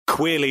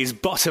Queerly's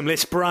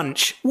Bottomless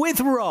Brunch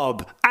with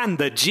Rob and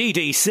the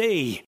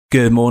GDC.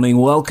 Good morning,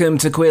 welcome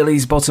to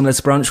Queerly's Bottomless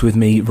Brunch with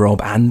me,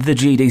 Rob, and the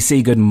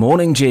GDC. Good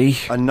morning, G.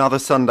 Another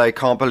Sunday,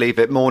 can't believe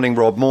it. Morning,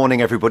 Rob.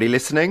 Morning, everybody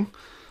listening.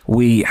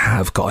 We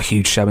have got a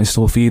huge show in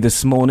store for you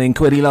this morning.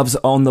 Queerly Love's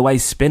on the way,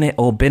 spin it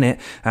or bin it.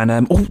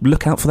 And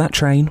look out for that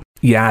train.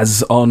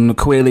 Yaz on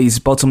Queerly's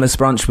Bottomless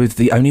Brunch with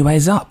The Only Way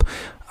Is Up.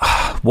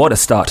 What a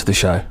start to the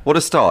show. What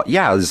a start.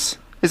 Yaz.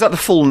 Is that the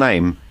full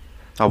name?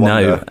 I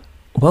wonder. No.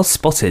 Well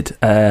spotted.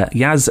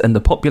 Yaz and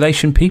the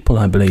Population People,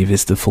 I believe,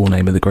 is the full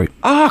name of the group.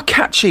 Ah,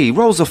 catchy.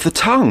 Rolls off the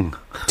tongue.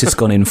 Just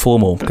gone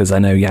informal because I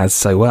know Yaz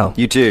so well.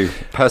 You do.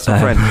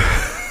 Personal friend.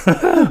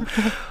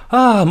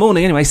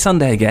 Morning. Anyway,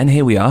 Sunday again.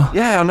 Here we are.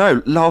 Yeah, I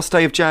know. Last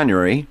day of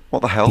January.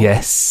 What the hell?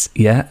 Yes.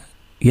 Yeah.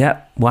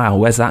 Wow,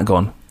 where's that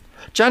gone?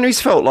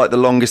 January's felt like the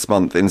longest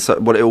month in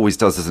what it always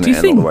does, isn't it? Do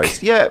you in all the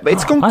ways. Yeah, but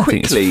it's gone quickly.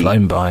 I think it's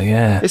flown by,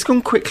 yeah. It's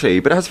gone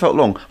quickly, but it has felt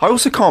long. I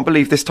also can't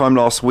believe this time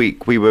last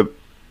week we were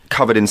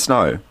covered in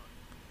snow.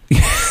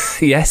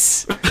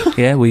 Yes.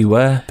 Yeah, we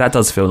were. That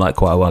does feel like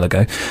quite a while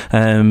ago.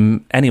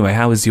 Anyway,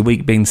 how has your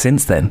week been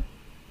since then?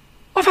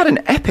 I've had an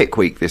epic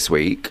week this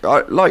week.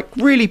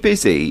 Really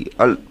busy.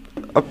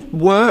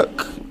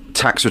 Work,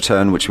 tax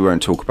return, which we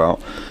won't talk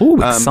about. Oh,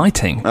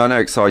 exciting. I know,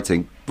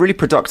 exciting. Really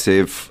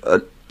productive.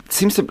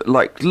 Seems to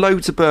like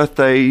loads of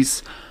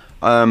birthdays.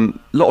 Lot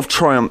of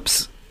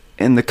triumphs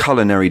in the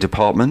culinary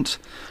department,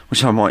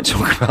 which I might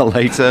talk about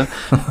later.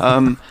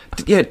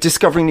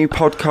 Discovering new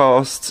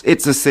podcasts.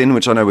 It's a Sin,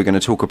 which I know we're going to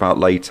talk about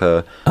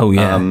later. Oh,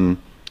 yeah.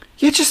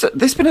 Just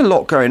there's been a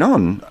lot going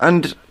on.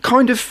 And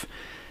kind of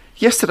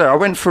yesterday I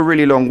went for a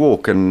really long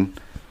walk and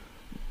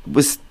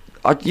was...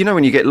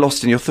 when you get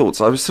lost in your thoughts,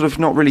 I was sort of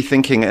not really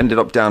thinking, ended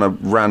up down a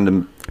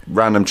random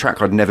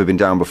track I'd never been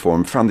down before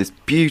and found this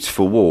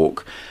beautiful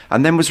walk,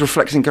 and then was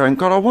reflecting going,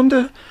 God, I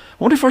wonder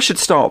if I should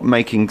start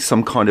making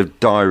some kind of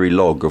diary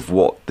log of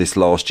what this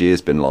last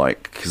year's been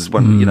like, because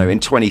when in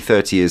 20,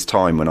 30 years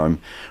time, when I'm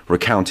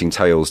recounting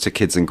tales to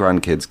kids and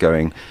grandkids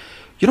going,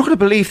 you're not going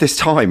to believe this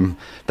time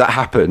that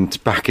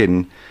happened back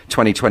in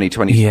 2020,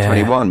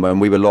 2021 when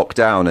we were locked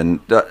down, and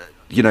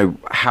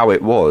how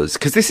it was,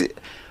 because this it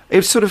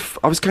was sort of,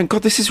 I was going,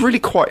 God, this is really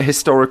quite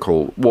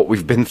historical, what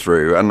we've been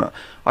through. And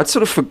I'd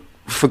sort of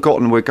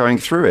forgotten we're going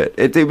through it.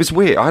 It was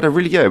weird.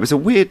 It was a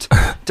weird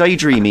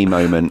daydreamy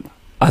moment.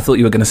 I thought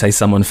you were going to say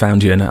someone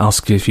found you and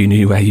asked you if you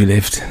knew where you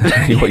lived,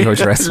 what your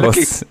address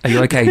was. Are you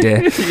okay,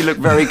 dear? You look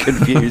very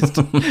confused.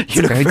 It's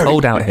very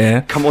cold out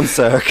here. Come on,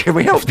 sir. Can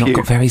we help you? I've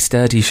got very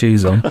sturdy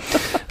shoes on.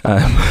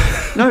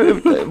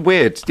 No,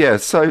 weird. Yeah,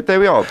 so there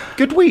we are.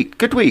 Good week.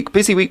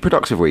 Busy week,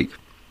 productive week.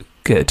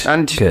 Good.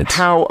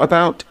 How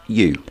about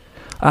you?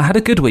 I had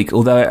a good week,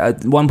 although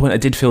at one point I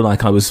did feel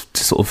like I was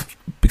sort of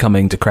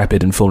becoming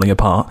decrepit and falling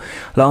apart.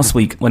 Last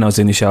week, when I was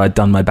doing the show, I'd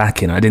done my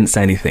back in. I didn't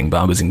say anything,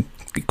 but I was in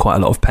quite a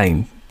lot of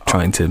pain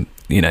trying to,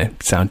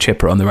 sound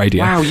chipper on the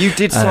radio. Wow, you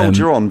did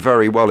soldier on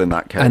very well in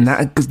that case. And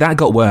that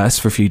got worse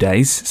for a few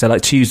days. So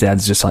like Tuesday, I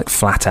was just like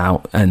flat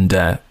out and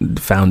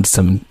found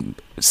some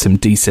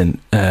decent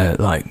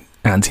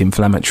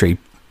anti-inflammatory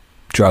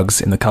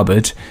drugs in the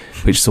cubboard,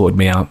 which sorted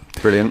me out.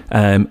 Brilliant.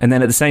 And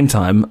then at the same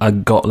time, I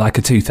got like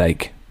a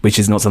toothache, which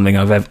is not something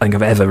I've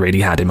ever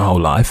really had in my whole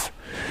life.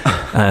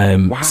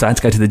 Wow. So I had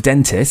to go to the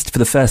dentist for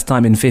the first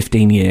time in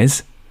 15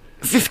 years.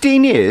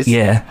 15 years?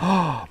 Yeah.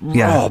 Rob.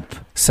 Yeah.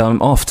 So I'm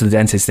off to the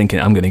dentist thinking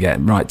I'm going to get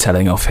right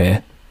telling off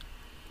here.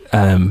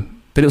 But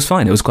it was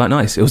fine. It was quite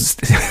nice. It was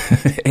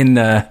when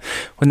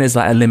there's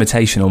like a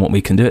limitation on what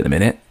we can do at the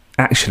minute.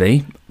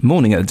 Actually,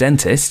 morning at the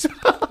dentist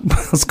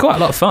was quite a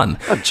lot of fun.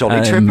 A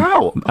jolly trip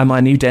out. And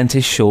my new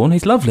dentist, Sean,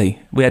 he's lovely.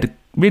 We had a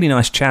really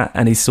nice chat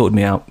and he's sorted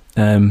me out.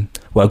 I've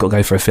got to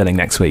go for a filling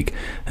next week,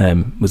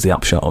 was the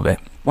upshot of it.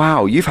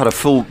 Wow, you've had a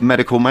full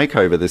medical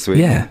makeover this week.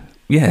 Yeah.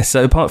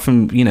 So apart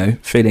from,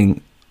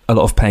 feeling a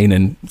lot of pain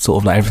and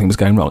sort of like everything was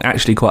going wrong,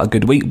 actually quite a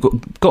good week.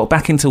 Got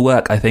back into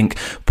work, I think,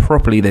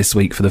 properly this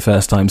week for the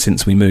first time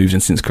since we moved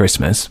and since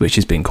Christmas, which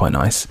has been quite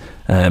nice.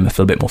 I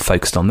feel a bit more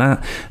focused on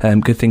that.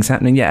 Good things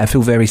happening. Yeah, I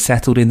feel very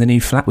settled in the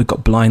new flat. We've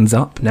got blinds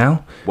up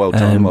now. Well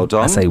done.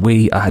 I say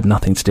I had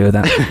nothing to do with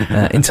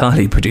that.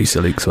 Entirely producer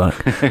Luke's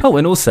work. Oh,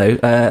 and also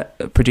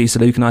producer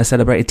Luke and I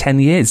celebrated 10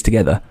 years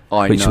together.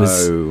 Which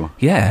was,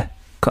 yeah.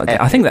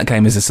 I think that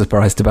came as a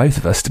surprise to both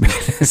of us, to be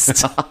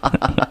honest.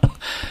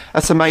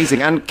 That's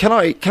amazing. And can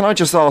I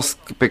just ask,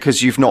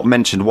 because you've not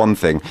mentioned one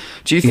thing,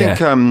 do you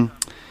think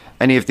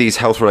any of these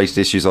health-related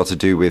issues are to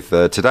do with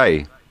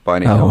today, by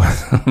any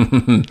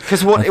chance?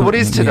 Because what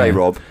is today,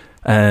 Rob?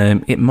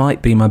 It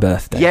might be my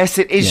birthday. Yes,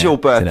 it is your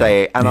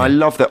birthday, today. And I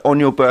love that on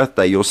your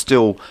birthday you're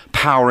still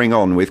powering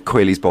on with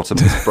Queerly's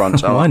Bottomless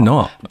Brunch. Why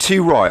not?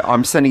 Too right.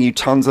 I'm sending you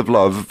tons of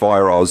love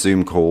via our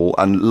Zoom call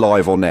and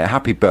live on air.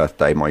 Happy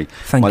birthday, my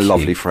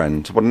lovely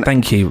friend.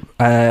 Thank you.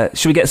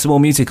 Should we get some more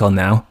music on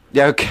now?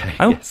 Yeah, okay.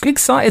 I'm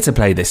excited to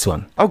play this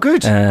one. Oh,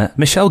 good.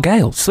 Michelle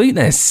Gale,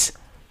 Sweetness.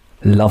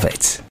 Love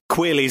it.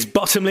 Queerly's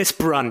Bottomless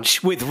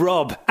Brunch with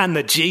Rob and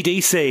the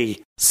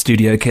GDC.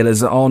 Studio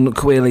Killers on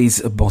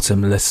Queerly's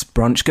Bottomless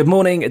Brunch. Good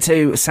morning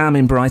to Sam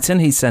in Brighton.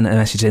 He sent a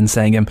message in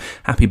saying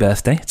happy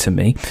birthday to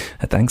me.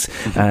 Thanks.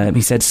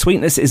 He said,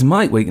 sweetness is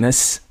my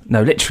weakness.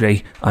 No,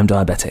 literally, I'm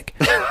diabetic.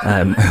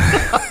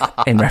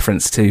 In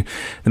reference to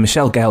the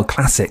Michelle Gale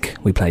classic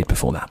we played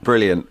before that.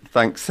 Brilliant.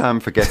 Thanks, Sam,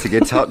 for getting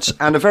in touch.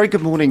 And a very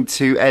good morning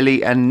to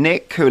Ellie and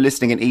Nick, who are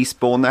listening in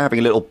Eastbourne. They're having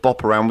a little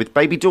bop around with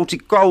baby daughter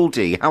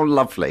Goldie. How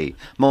lovely.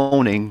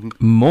 Morning.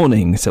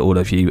 Morning to all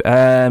of you.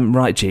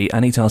 Right, G, I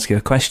need to ask you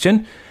a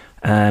question.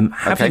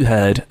 Have you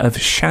heard of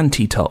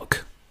Shanty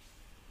Talk?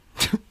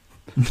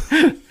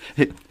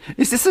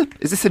 Is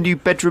this a new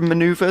bedroom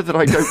manoeuvre that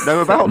I don't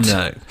know about?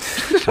 No,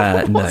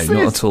 not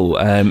at all.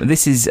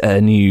 This is a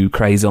new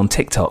craze on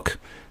TikTok,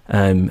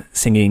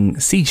 singing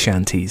sea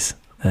shanties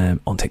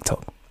on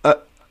TikTok.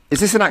 Is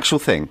this an actual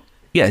thing?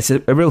 Yeah, it's a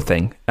real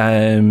thing.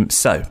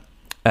 So,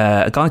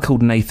 a guy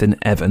called Nathan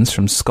Evans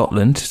from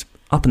Scotland,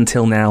 up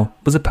until now,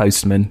 was a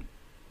postman,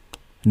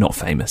 not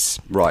famous.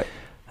 Right.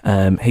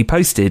 He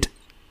posted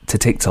to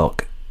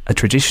TikTok a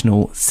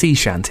traditional sea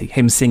shanty,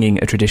 him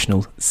singing a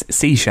traditional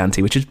sea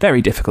shanty, which is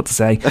very difficult to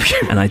say,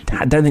 and I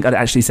don't think I'd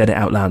actually said it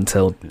out loud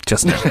until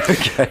just now.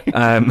 Okay.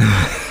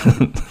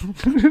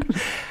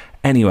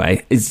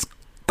 Anyway, it's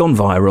gone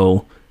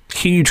viral,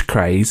 huge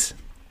craze.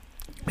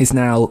 He's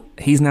now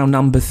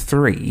number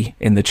 3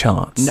 in the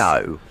charts.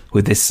 No.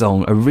 With this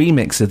song, a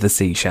remix of the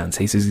sea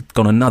shanty, so he's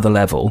gone another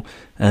level.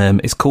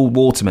 It's called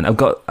Waterman. I've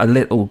got a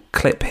little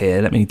clip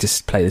here. Let me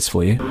just play this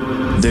for you.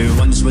 There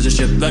once was a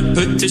ship that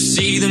put to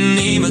sea. The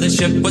name of the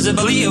ship was a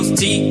Billy of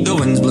Tea. The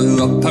winds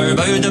blew up her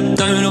bow, up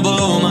down, oh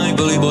below my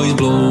bully boys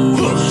blow.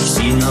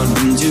 She'd not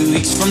been 2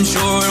 weeks from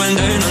shore when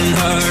down on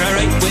her a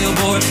right whale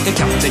bore. The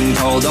captain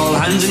called all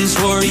hands and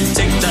swore he'd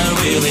take that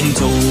whale in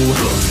tow.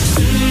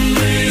 Soon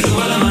may the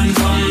wellerman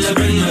come to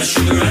bring us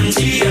sugar and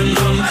tea and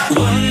rum.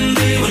 One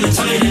day when the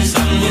time is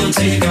done, we'll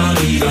take our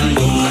leave and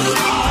go.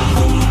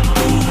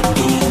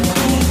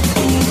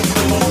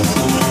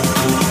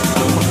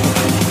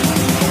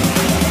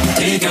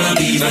 Take our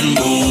leave and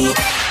go.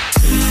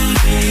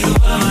 Someday the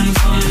wellerman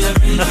comes to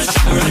bring us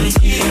sugar and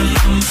tea and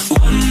rum.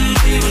 One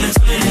day when the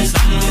time is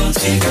done, we'll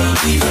take our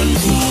leave and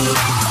go.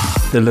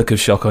 The look of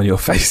shock on your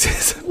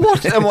faces.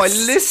 What am I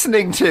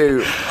listening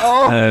to?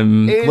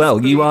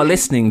 Well, you are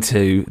listening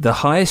to the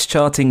highest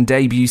charting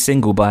debut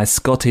single by a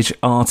Scottish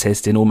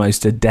artist in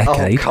almost a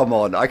decade. Oh, come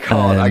on. I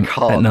can't.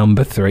 At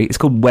number 3. It's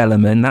called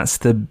Wellerman. That's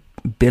the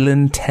Bill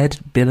and Ted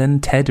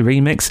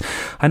remix.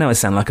 I know I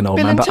sound like an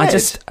old man, but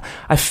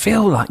I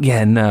feel like,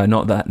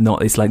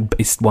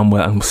 it's one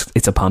word,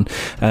 it's a pun.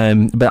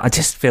 But I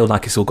just feel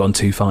like it's all gone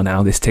too far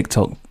now, this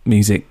TikTok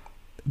music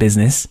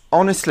business.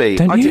 Honestly,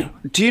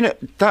 do you know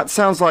that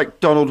sounds like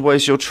Donald,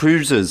 where's your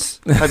trousers?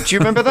 Do you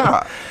remember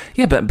that?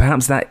 Yeah, but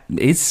perhaps that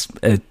is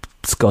a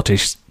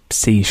Scottish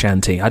sea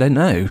shanty. I don't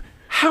know.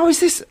 How is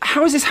this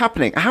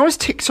happening? How is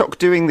TikTok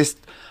doing this?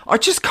 I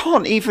just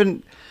can't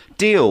even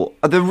deal.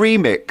 The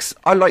remix.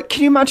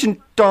 Can you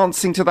imagine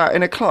dancing to that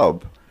in a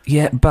club?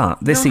 Yeah, but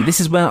this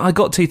is where I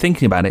got to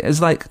thinking about it.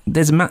 It's like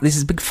this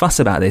is a big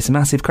fuss about this, a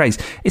massive craze.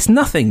 It's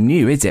nothing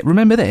new, is it?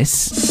 Remember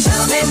this?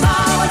 Tell me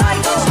now when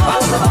I go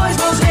home, the boys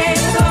will say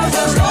the girls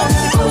will go.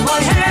 Pull my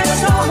hair and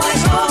throw my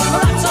clothes,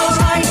 but that's all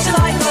right till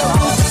I go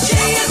home.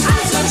 She is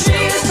handsome, she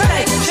is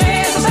pretty, she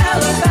is a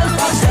belle of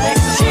Belfast City.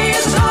 She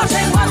is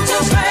naughty, one to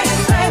play,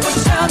 but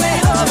tell me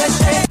who is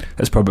she?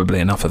 There's probably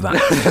enough of that.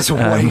 There's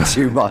way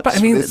too much. But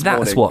I mean,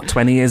 that's what,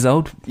 20 years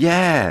old?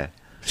 Yeah.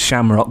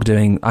 Shamrock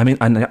doing. I mean,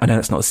 I know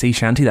it's not a sea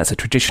shanty. That's a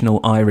traditional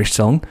Irish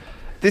song.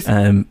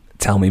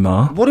 Tell me,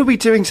 Ma. What are we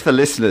doing to the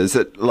listeners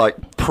at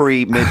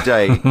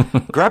pre-midday?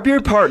 Grab your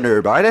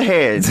partner by the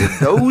hands and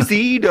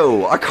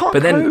nosey-do. I can't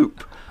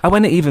cope. I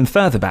went even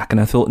further back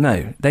and I thought,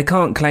 no, they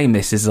can't claim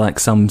this as like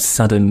some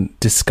sudden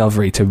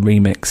discovery to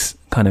remix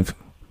kind of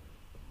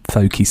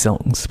folky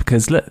songs,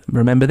 because look,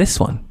 remember this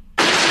one.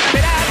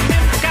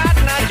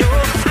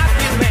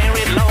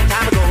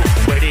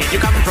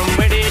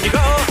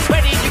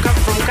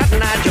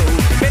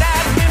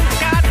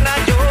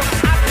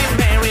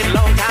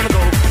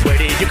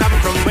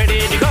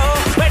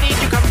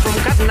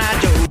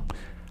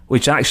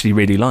 Which I actually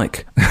really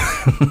like.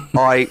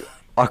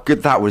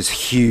 That was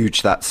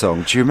huge, that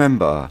song. Do you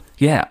remember?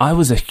 Yeah, I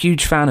was a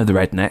huge fan of the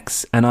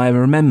Rednecks, and I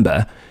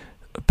remember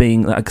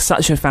being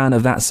such a fan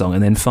of that song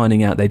and then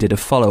finding out they did a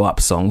follow-up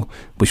song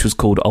which was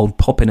called Old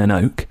Poppin' an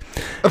Oak.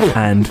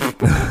 And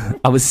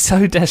I was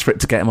so desperate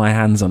to get my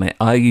hands on it.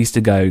 I used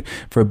to go,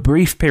 for a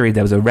brief period,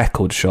 there was a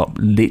record shop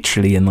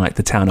literally in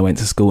the town I went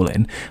to school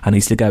in, and I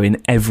used to go in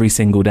every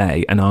single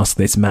day and ask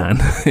this man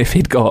if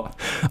he'd got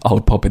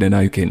Old Poppin' an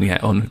Oak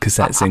on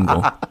cassette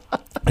single.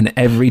 And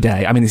every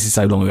day, I mean, this is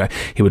so long ago,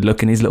 he would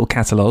look in his little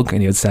catalogue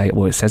and he would say,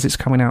 well, it says it's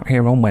coming out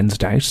here on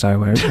Wednesday, so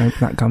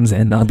that comes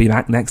in. I'll be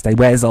back next day.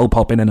 Where's Old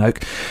Poppin' an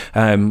Oak?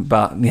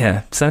 But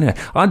yeah, so anyway,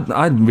 I'm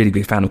a really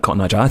big fan of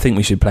Cotton Eye Joe. I think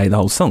we should play the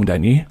whole song,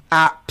 don't you?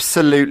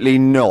 Absolutely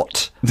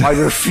not. I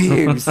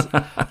refuse.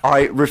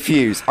 I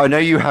refuse. I know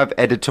you have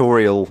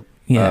editorial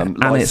and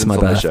it's my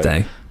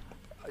birthday.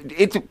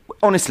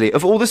 Honestly,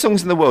 of all the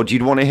songs in the world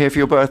you'd want to hear for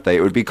your birthday,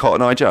 it would be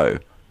Cotton Eye Joe.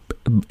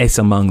 It's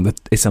among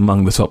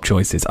the top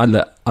choices. I'm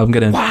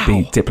going to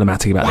be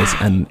diplomatic about this,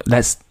 and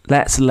let's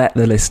let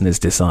the listeners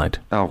decide.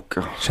 Oh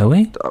God, shall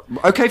we?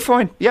 Okay,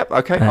 fine. Yep.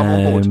 Okay,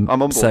 I'm on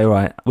board. So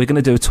right, we're going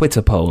to do a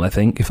Twitter poll. I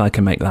think if I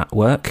can make that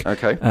work.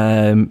 Okay.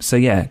 So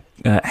yeah,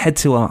 head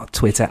to our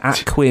Twitter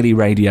 @Queerly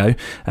Radio.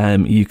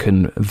 You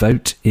can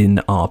vote in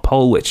our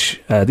poll,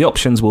 which the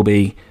options will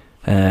be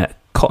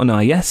Cotton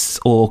Eye yes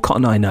or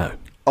Cotton Eye no.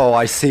 Oh,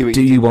 I see what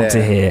do you you want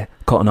there. to hear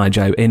Cotton Eye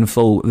Joe in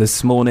full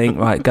this morning?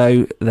 Right,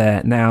 go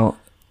there now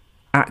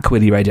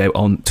 @Queerly Radio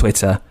on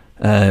Twitter.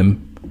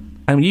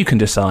 And you can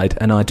decide,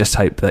 and I just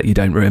hope that you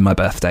don't ruin my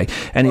birthday.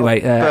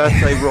 Anyway...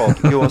 birthday, Rob,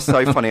 you are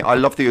so funny. I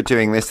love that you're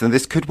doing this, and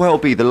this could well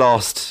be the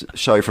last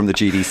show from the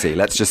GDC.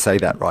 Let's just say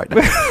that right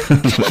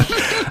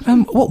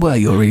now. What were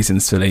your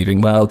reasons for leaving?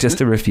 Well,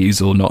 just a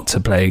refusal not to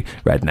play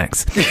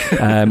Rednecks.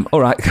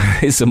 All right,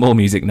 here's some more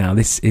music now.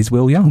 This is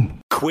Will Young.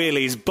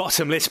 Queerly's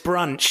Bottomless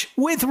Brunch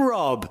with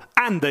Rob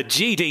and the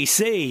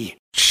GDC.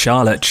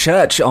 Charlotte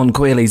Church on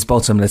Queerly's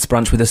Bottomless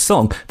Brunch with a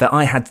song that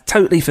I had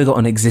totally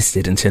forgotten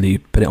existed until you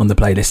put it on the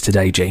playlist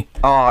today, G.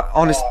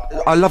 Honest,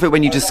 I love it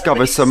when you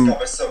discover some...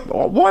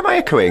 Why am I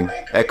echoing?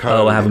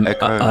 Oh, I haven't...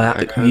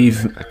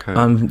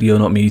 You're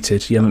not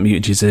muted. You haven't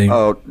muted your Zoom.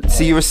 Oh,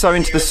 so you were so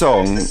into the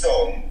song...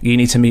 You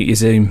need to mute your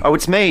Zoom. Oh,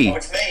 it's me.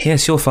 Yeah,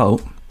 it's your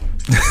fault.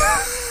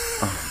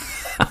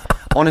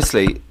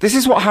 Honestly, this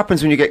is what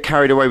happens when you get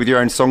carried away with your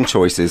own song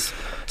choices.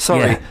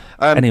 Sorry. Yeah.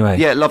 Anyway,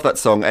 yeah, love that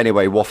song.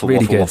 Anyway, waffle. Yeah,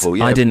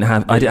 I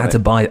had to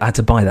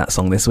buy that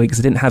song this week because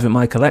I didn't have it in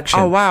my collection.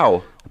 Oh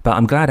wow! But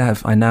I'm glad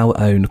I now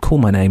own "Call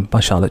My Name"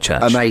 by Charlotte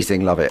Church.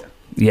 Amazing, love it.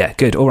 Yeah,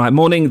 good. All right,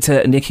 morning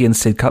to Nikki and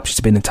Sid Cup. She's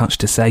been in touch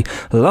to say,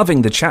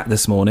 loving the chat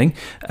this morning.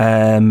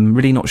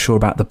 Really not sure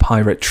about the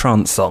Pirate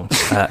Trance song,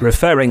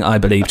 referring, I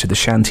believe, to the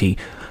shanty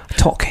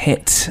Tok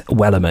hit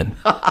Wellerman.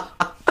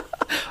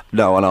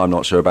 No, and I'm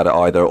not sure about it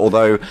either.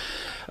 Although,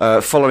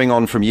 following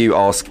on from you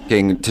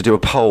asking to do a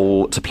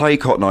poll to play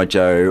Cotton Eye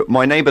Joe,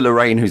 my neighbour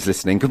Lorraine, who's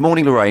listening, good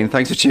morning, Lorraine,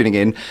 thanks for tuning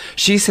in.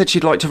 She said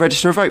she'd like to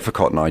register a vote for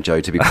Cotton Eye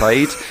Joe to be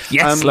played.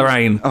 Yes,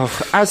 Lorraine.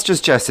 As does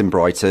Jess in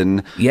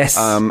Brighton. Yes.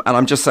 And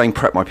I'm just saying,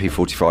 prep my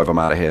P45, I'm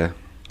out of here.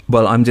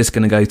 Well, I'm just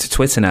going to go to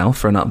Twitter now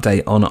for an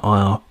update on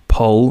our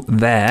poll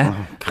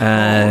there.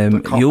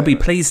 You'll be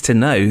pleased to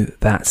know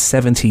that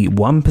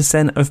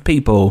 71% of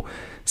people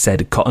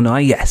said Cotton Eye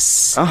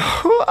yes,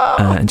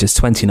 and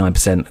just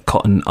 29%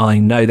 Cotton Eye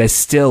no. There's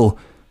still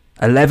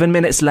 11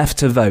 minutes left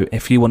to vote.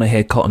 If you want to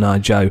hear Cotton Eye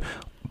Joe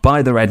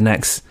by the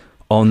Rednecks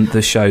on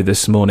the show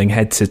this morning,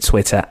 head to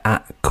Twitter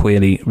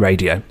 @Queerly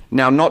Radio.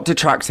 Now, not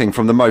detracting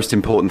from the most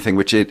important thing,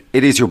 which it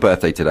is your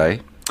birthday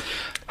today.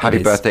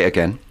 Happy birthday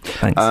again.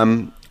 Thanks.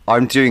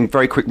 I'm doing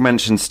very quick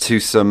mentions to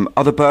some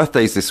other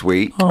birthdays this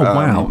week. Oh,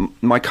 wow.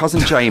 My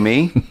cousin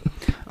Jamie.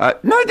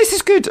 No, this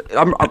is good.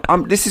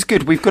 This is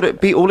good. We've got to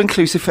be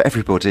all-inclusive for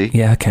everybody.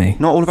 Yeah, okay.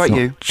 Not all about it's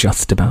you. Not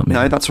just about me.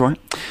 No, that's right.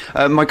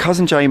 My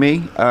cousin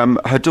Jamie,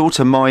 her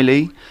daughter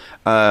Miley,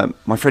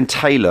 my friend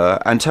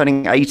Taylor, and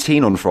turning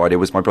 18 on Friday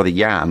was my brother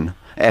Jan.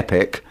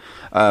 Epic.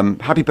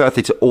 Happy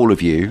birthday to all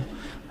of you.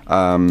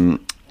 And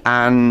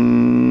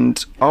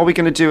are we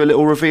going to do a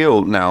little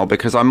reveal now?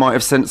 Because I might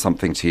have sent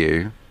something to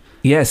you.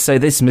 Yes, so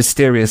this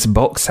mysterious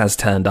box has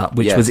turned up,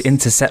 which was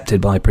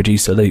intercepted by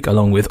producer Luke,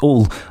 along with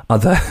all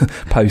other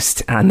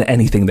posts and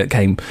anything that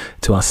came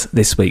to us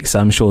this week. So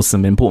I'm sure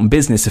some important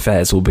business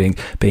affairs will be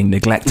being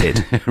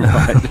neglected.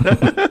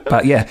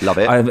 But yeah, love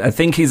it. I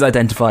think he's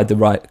identified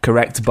the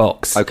correct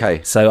box.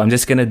 Okay. So I'm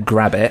just going to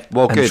grab it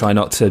and try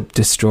not to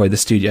destroy the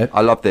studio. I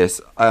love this.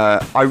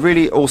 I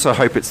really also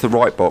hope it's the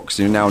right box.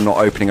 You're now not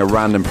opening a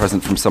random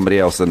present from somebody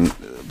else, and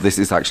this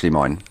is actually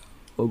mine.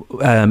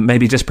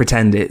 Maybe just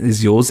pretend it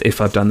is yours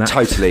if I've done that.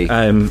 Totally.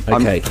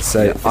 Okay,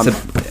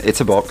 it's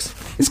a box.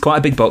 It's quite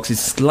a big box.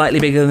 It's slightly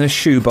bigger than a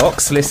shoe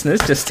box, listeners,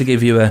 just to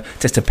give you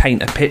to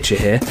paint a picture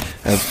here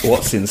of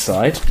what's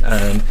inside.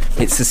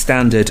 It's a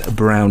standard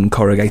brown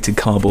corrugated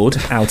cardboard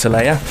outer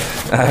layer.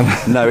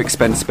 No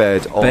expense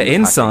spared. But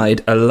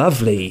inside a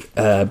lovely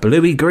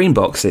bluey green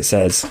box, it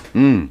says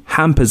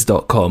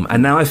hampers.com.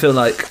 And now I feel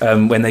like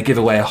when they give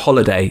away a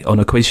holiday on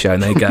a quiz show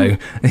and they go...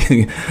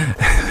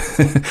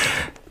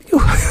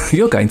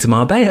 You're going to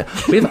Marbella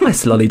with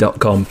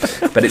icelolly.com,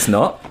 but it's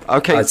not.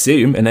 Okay, I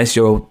assume, unless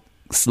you're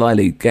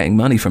slyly getting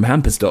money from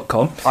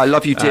hampers.com. I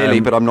love you dearly,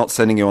 but I'm not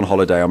sending you on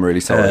holiday. I'm really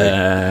sorry.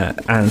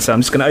 And so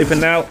I'm just going to open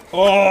now.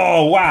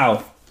 Oh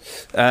wow,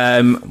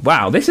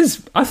 wow!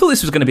 I thought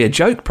this was going to be a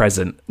joke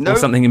present or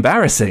something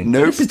embarrassing.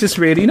 Nope. This is just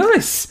really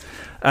nice.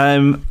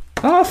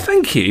 Oh,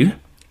 thank you.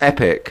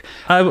 Epic.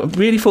 I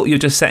really thought you were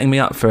just setting me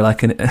up for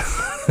like an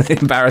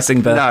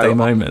embarrassing birthday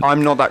moment.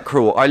 I'm not that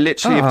cruel. I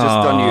literally have just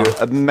done you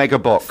a mega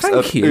box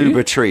of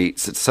Uber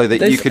treats so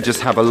that you could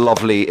just have a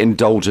lovely,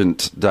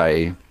 indulgent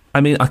day.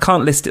 I mean, I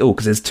can't list it all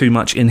because there's too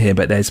much in here,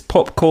 but there's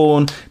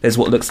popcorn, there's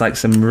what looks like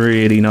some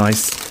really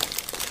nice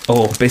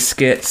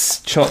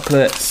biscuits,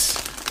 chocolates,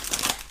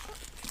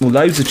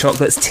 loads of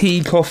chocolates,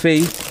 tea,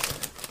 coffee,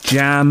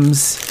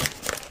 jams,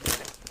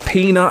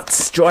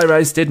 peanuts, dry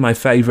roasted, my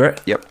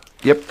favourite. Yep.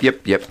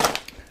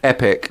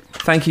 Epic.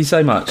 Thank you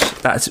so much.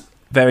 That's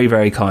very,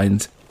 very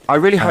kind. I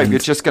really hope you're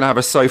just going to have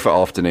a sofa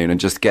afternoon and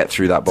just get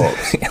through that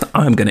box.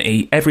 I'm going to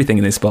eat everything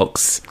in this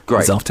box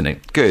this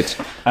afternoon. Good.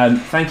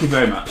 Thank you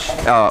very much.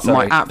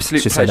 My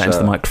absolute pleasure. Should say that into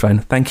the microphone.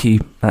 Thank you.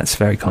 That's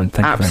very kind.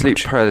 Thank you very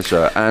much. Absolute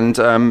pleasure.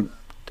 And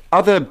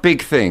other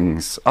big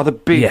things, other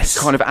big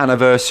kind of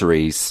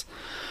anniversaries.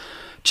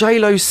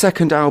 J-Lo's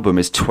second album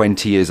is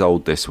 20 years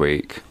old this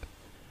week.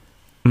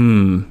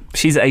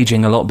 She's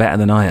ageing a lot better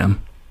than I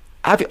am.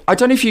 I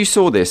don't know if you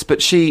saw this,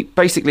 but she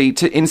basically,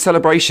 in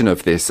celebration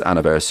of this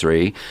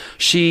anniversary,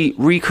 she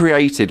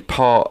recreated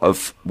part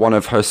of one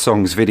of her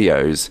song's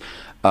videos,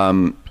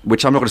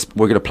 which I'm not going to.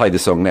 We're going to play the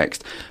song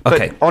next. But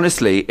okay.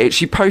 Honestly,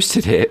 she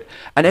posted it,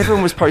 and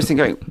everyone was posting,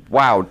 going,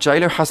 "Wow,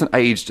 J-Lo hasn't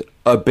aged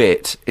a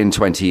bit in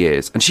 20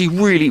 years," and she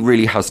really,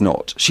 really has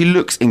not. She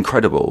looks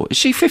incredible. Is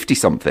she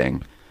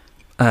 50-something?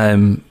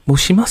 Well,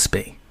 she must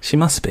be. She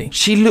must be.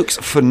 She looks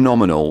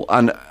phenomenal.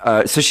 And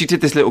so she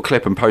did this little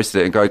clip and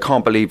posted it and go, I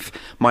can't believe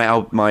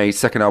my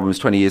second album is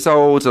 20 years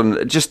old,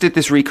 and just did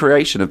this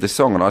recreation of this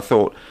song. And I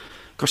thought,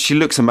 gosh, she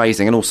looks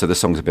amazing. And also the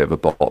song's a bit of a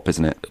bop,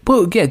 isn't it?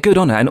 Well, yeah, good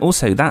on her. And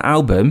also that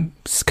album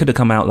could have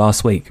come out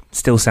last week.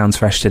 Still sounds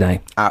fresh today.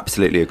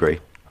 Absolutely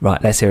agree.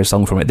 Right, let's hear a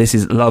song from it. This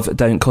is Love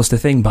Don't Cost a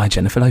Thing by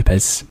Jennifer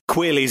Lopez.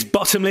 Queerly's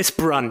Bottomless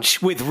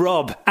Brunch with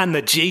Rob and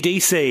the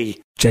GDC.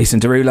 Jason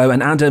Derulo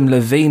and Adam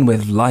Levine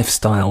with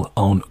Lifestyle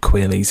on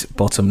Queerly's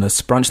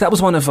Bottomless Brunch. That was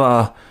one of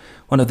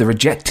the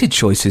rejected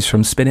choices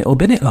from Spin It or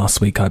Bin It last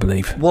week, I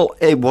believe. Well,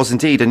 it was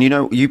indeed. And,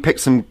 you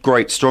picked some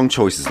great, strong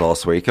choices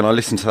last week, and I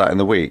listened to that in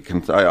the week.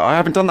 And I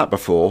haven't done that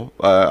before.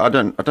 I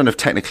don't know if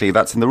technically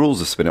that's in the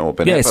rules of Spin It or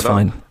Bin It. Yeah, it's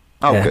fine.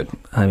 Good.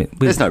 I mean,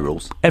 there's no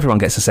rules. Everyone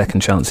gets a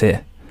second chance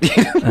here.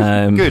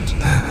 Good.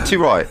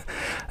 Too right.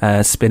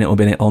 Spin It or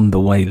Bin It on the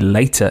way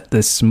later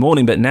this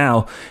morning, but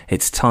now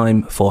it's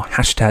time for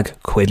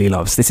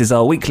 #QueerlyLoves. This is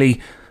our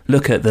weekly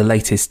look at the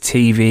latest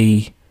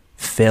TV,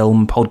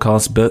 film,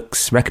 podcast,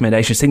 books,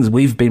 recommendations, things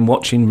we've been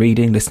watching,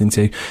 reading, listening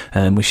to.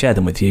 We share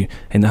them with you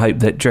in the hope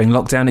that during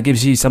lockdown it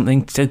gives you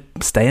something to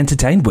stay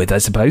entertained with, I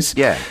suppose.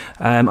 Yeah.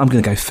 I'm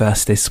going to go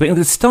first this week. I'm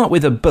going to start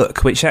with a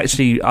book, which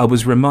actually I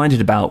was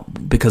reminded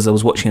about because I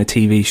was watching a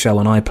TV show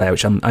on iPlayer,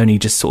 which I'm only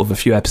just sort of a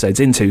few episodes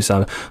into,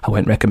 so I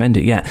won't recommend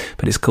it yet.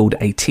 But it's called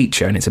A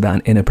Teacher, and it's about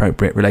an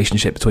inappropriate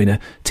relationship between a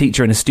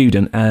teacher and a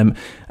student.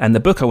 And the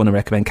book I want to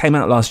recommend came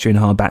out last year in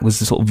hardback, was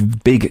a sort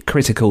of big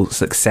critical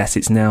success.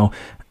 It's now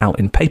out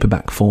in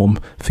paperback form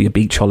for your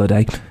beach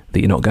holiday that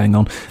you're not going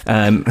on.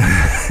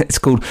 It's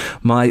called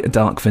My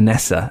Dark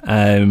Vanessa.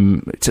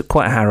 It's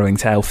quite a harrowing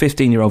tale.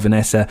 15-year-old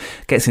Vanessa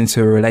gets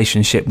into a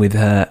relationship with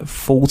her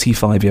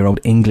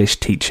 45-year-old English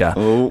teacher,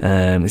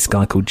 this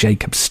guy called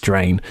Jacob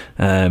Strain.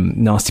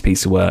 Nasty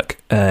piece of work.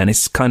 And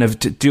it's kind of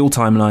dual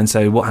timeline,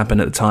 so what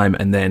happened at the time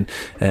and then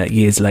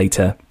years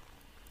later,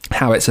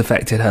 how it's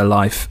affected her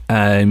life.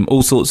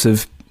 All sorts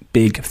of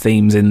big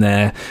themes in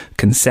there: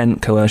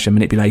 consent, coercion,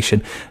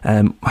 manipulation,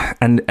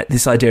 and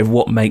this idea of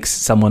what makes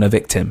someone a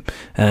victim.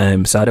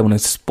 So I don't want to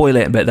spoil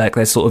it, but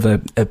there's sort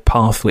of a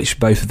path which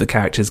both of the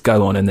characters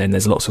go on, and then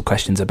there's lots of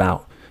questions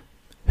about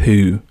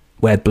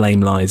where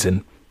blame lies,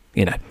 and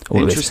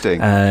all interesting.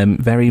 Of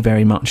this. Very,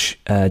 very much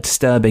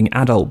disturbing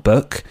adult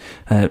book,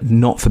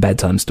 not for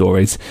bedtime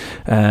stories.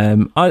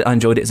 I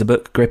enjoyed it as a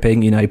book,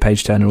 gripping,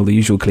 page turner, all the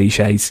usual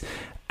cliches,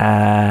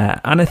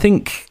 and I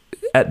think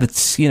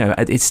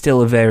it's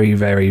still a very,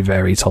 very,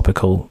 very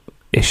topical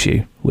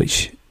issue,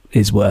 which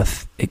is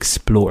worth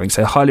exploring.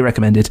 So highly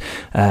recommended.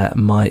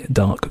 My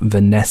Dark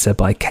Vanessa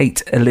by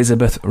Kate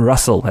Elizabeth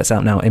Russell. That's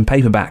out now in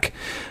paperback.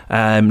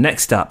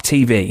 Next up,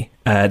 TV.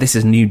 This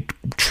is a new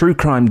true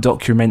crime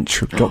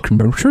documentary.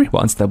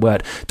 What's the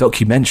word?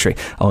 Documentary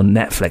on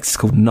Netflix. It's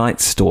called Night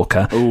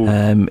Stalker.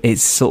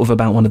 It's sort of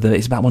about one of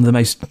the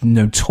most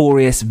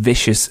notorious,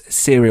 vicious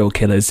serial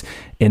killers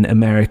in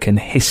American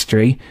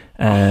history.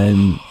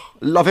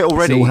 Love it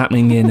already. It's all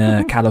happening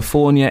in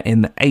California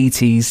in the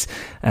 80s.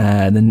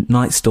 The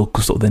Night Stalker,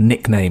 sort of the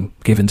nickname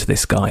given to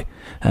this guy.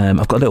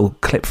 I've got a little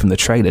clip from the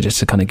trailer just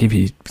to kind of give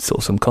you sort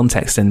of some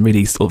context and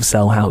really sort of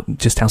sell how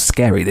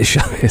scary this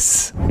show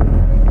is.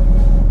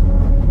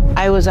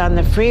 I was on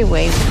the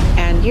freeway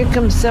and here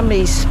comes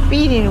somebody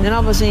speeding, and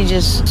all of a sudden he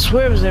just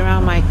swerves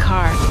around my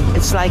car.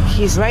 It's like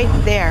he's right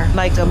there,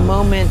 like a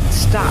moment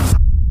stop.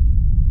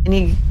 And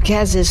he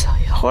has this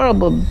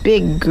horrible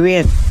big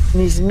grin,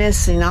 and he's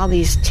missing all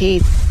these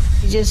teeth.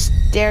 He just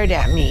stared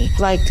at me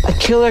like a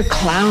killer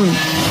clown.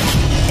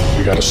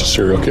 We got us a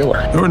serial killer.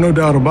 There was no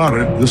doubt about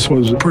it. This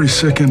was a pretty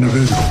sick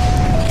individual.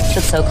 The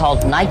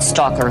so-called Night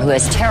Stalker who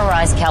has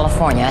terrorized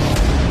California.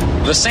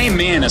 The same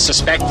man is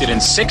suspected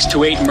in 6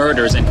 to 8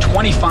 murders and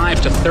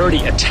 25 to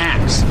 30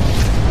 attacks.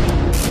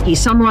 He's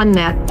someone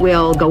that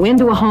will go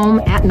into a home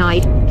at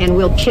night and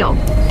will kill.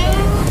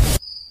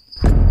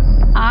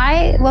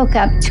 I woke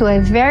up to a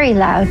very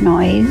loud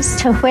noise,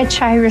 to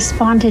which I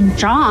responded,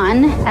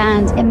 "John,"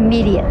 and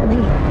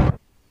immediately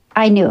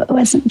I knew it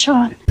wasn't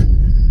John,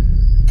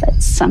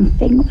 but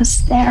something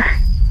was there.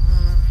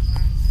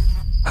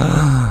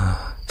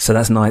 So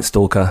that's Night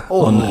Stalker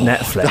on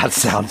Netflix. That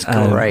sounds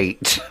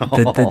great.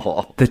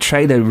 The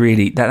trailer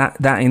really,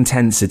 that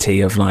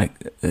intensity of like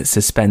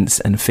suspense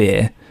and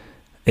fear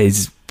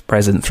is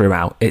present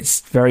throughout.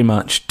 It's very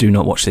much do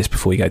not watch this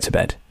before you go to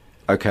bed.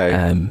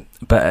 Okay.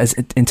 But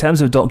in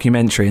terms of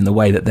documentary and the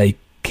way that they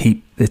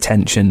keep the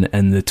tension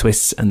and the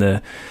twists and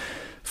the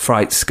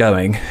frights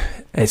going,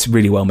 it's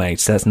really well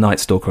made. So that's Night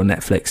Stalker on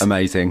Netflix.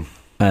 Amazing.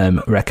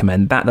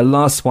 Recommend that. The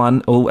last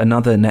one,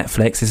 another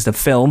Netflix, is the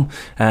film.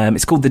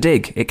 It's called The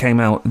Dig. It came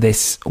out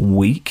this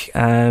week.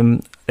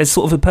 There's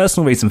sort of a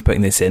personal reason for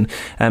putting this in.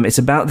 It's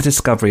about the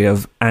discovery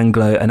of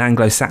an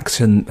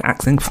Anglo-Saxon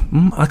accent.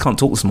 I can't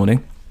talk this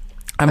morning.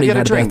 I haven't even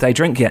had a birthday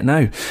drink yet,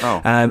 no.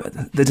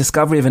 The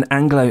discovery of an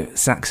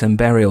Anglo-Saxon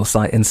burial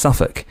site in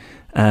Suffolk.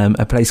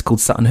 A place called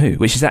Sutton Hoo,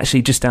 which is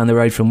actually just down the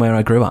road from where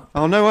I grew up.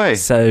 Oh, no way.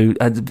 So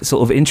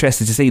sort of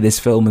interested to see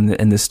this film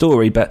and the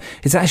story, but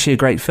it's actually a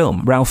great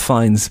film. Ralph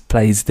Fiennes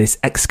plays this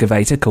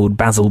excavator called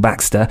Basil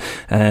Baxter,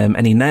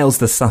 and he nails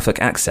the Suffolk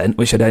accent,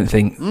 which I don't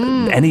think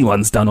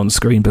anyone's done on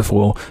screen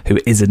before who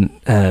isn't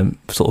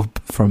sort of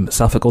from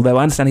Suffolk, although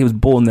I understand he was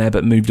born there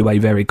but moved away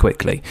very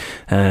quickly.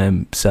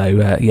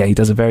 He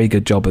does a very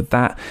good job of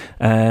that.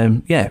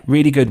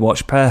 Really good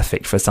watch,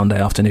 perfect for a Sunday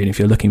afternoon if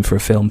you're looking for a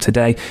film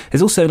today.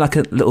 There's also like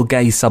a little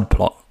gay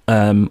subplot,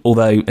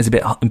 although it's a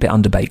bit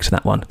underbaked,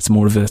 that one. It's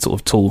more of a sort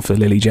of tool for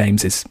Lily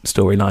James's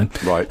storyline,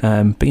 right?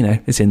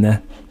 But it's in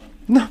there.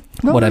 No,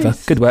 whatever.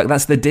 Nice. Good work.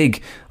 That's The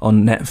Dig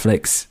on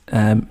Netflix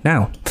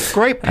now.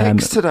 Great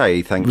picks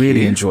today, thank you.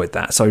 Really enjoyed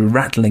that. So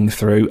rattling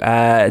through.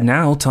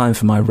 Now time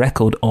for my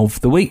record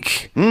of the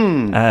week.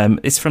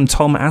 It's from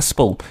Tom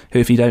Aspel, who,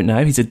 if you don't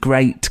know, he's a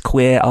great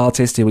queer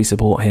artist who we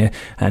support here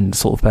and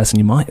sort of person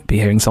you might be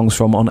hearing songs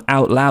from on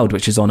Out Loud,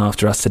 which is on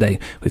after us today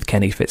with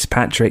Kenny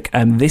Fitzpatrick.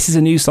 This is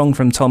a new song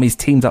from Tom. He's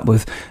teamed up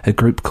with a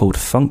group called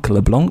Funk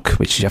LeBlanc,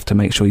 which you have to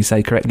make sure you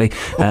say correctly,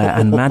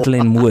 and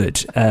Madeline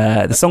Wood.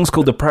 The song's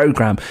called The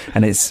Programme,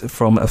 and it's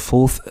from a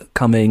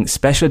forthcoming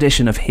special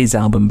edition of his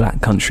album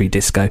Black Country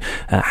Disco.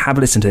 Have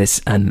a listen to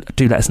this and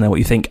do let us know what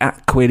you think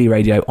at Queerly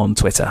Radio on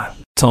Twitter.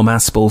 Tom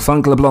Aspel,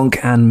 Funk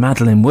LeBlanc and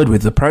Madeline Wood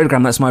with The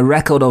Programme. That's my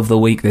record of the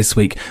week this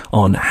week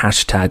on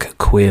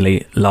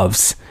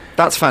 #QueerlyLoves.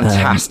 That's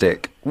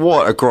fantastic.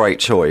 What a great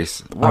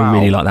choice. Wow. I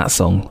really like that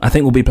song. I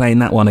think we'll be playing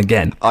that one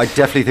again. I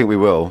definitely think we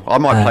will. I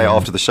might play it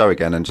after the show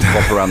again and just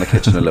pop around the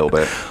kitchen a little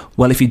bit.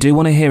 Well, if you do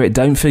want to hear it,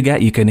 don't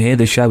forget you can hear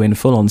the show in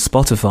full on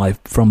Spotify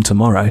from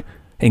tomorrow,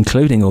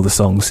 including all the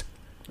songs.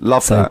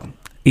 Love that.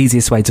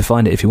 Easiest way to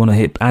find it if you want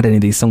to add any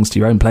of these songs to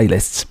your own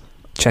playlists.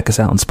 Check us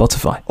out on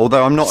Spotify.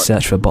 Although I'm not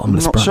search for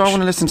Bottomless Brunch. Sure I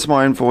want to listen to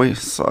my own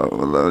voice.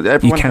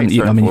 You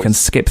can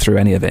skip through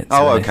any of it.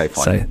 Oh, okay,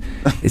 fine.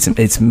 So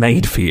it's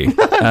made for you.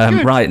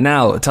 Right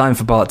now, time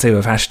for part 2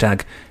 of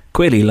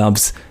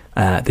 #QueerlyLoves.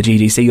 The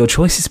GDC. Your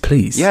choices,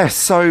 please. Yes.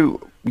 So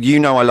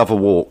I love a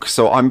walk.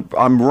 So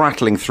I'm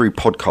rattling through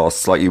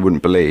podcasts like you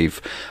wouldn't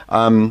believe.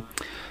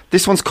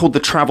 This one's called The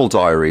Travel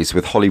Diaries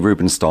with Holly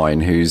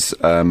Rubenstein, who's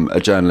a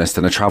journalist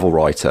and a travel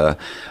writer.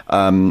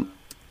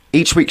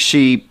 Each week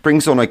she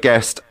brings on a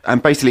guest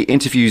and basically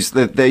interviews,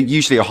 they're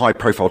usually a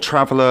high-profile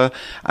traveller,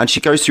 and she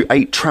goes through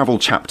 8 travel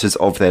chapters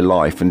of their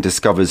life and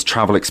discovers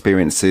travel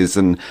experiences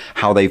and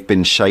how they've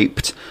been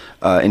shaped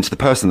into the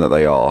person that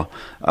they are.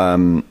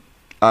 And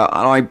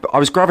I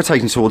was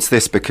gravitating towards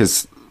this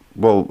because,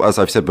 well, as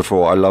I've said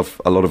before, I love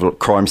a lot of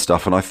crime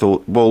stuff, and I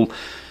thought, well,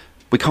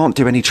 we can't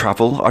do any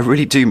travel. I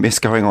really do miss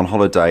going on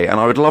holiday, and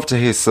I would love to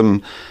hear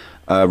some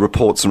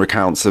reports and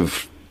recounts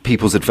of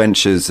people's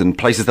adventures and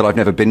places that I've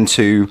never been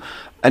to.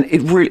 And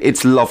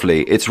it's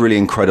lovely. It's really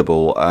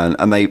incredible.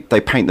 And they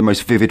paint the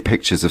most vivid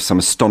pictures of some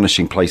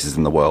astonishing places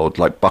in the world,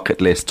 like bucket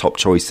list, top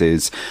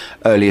choices,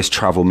 earliest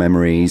travel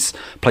memories,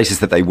 places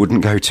that they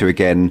wouldn't go to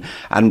again,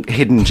 and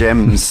hidden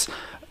gems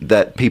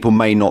that people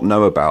may not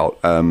know about.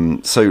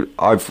 So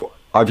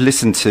I've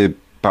listened to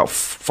about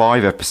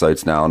 5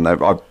 episodes now,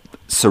 and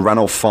Sir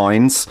Ranulph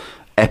Fiennes,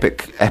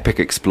 epic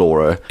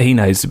explorer. He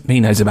knows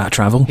about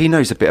travel. He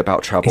knows a bit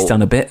about travel. He's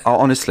done a bit.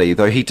 Honestly,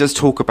 though, he does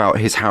talk about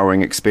his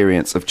harrowing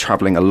experience of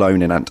travelling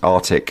alone in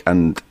Antarctic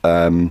and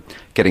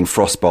getting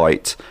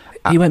frostbite.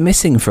 He went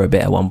missing for a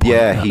bit at one point.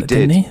 Yeah, he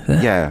did. Didn't he?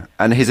 Yeah,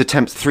 and his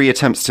 3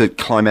 attempts to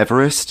climb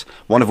Everest,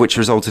 one of which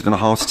resulted in a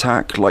heart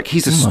attack. Like,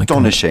 he's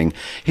astonishing.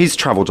 His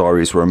travel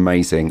diaries were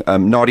amazing.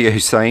 Nadia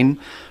Hussain,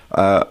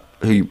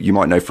 who you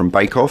might know from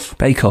Bake Off.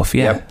 Bake Off,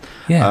 yeah.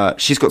 Yeah.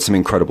 She's got some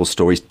incredible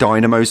stories.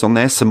 Dynamo's on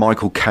there, Sir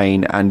Michael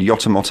Caine and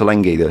Yotam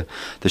Ottolenghi,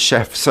 the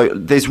chef. So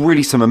there's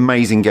really some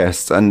amazing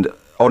guests. And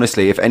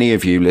honestly, if any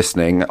of you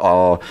listening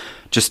are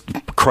just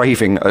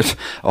craving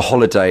a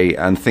holiday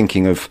and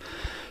thinking of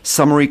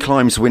summery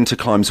climes, winter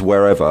climes,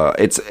 wherever,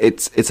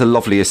 it's a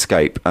lovely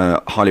escape.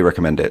 Highly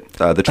recommend it.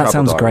 The Travel That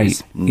sounds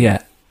Diaries. great.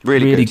 Yeah.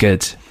 Really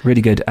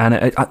good.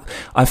 And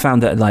I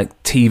found that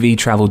like TV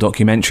travel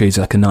documentaries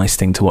are like a nice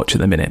thing to watch at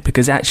the minute,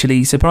 because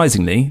actually,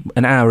 surprisingly,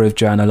 an hour of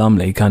Joanna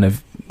Lumley kind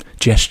of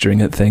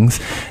gesturing at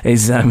things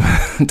is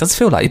does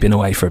feel like you've been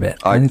away for a bit.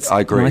 I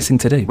agree. Nice thing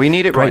to do. We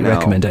need it Great right now.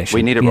 recommendation.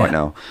 We need it right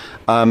now.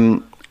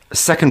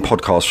 Second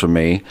podcast from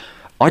me.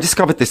 I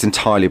discovered this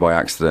entirely by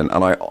accident,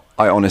 and I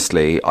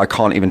honestly, I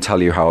can't even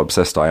tell you how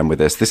obsessed I am with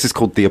this. This is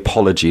called The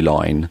Apology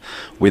Line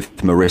with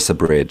Marissa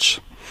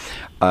Bridge.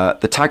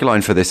 The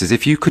tagline for this is,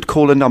 if you could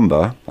call a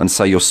number and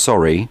say you're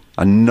sorry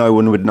and no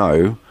one would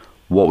know,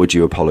 what would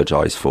you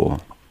apologise for?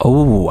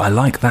 Oh, I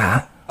like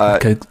that.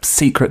 Like a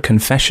secret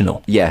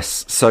confessional.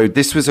 Yes. So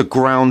this was a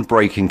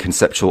groundbreaking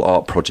conceptual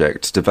art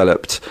project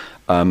developed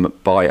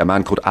by a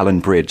man called Alan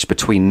Bridge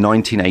between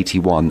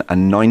 1981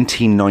 and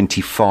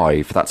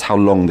 1995. That's how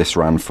long this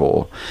ran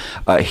for.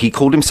 He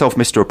called himself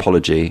Mr.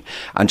 Apology,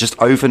 and just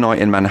overnight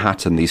in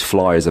Manhattan, these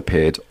flyers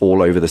appeared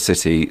all over the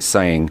city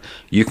saying,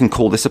 you can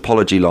call this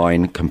apology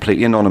line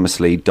completely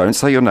anonymously, don't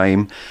say your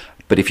name,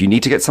 but if you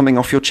need to get something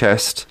off your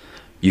chest,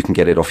 you can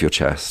get it off your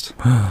chest.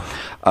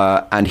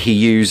 And he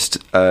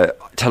used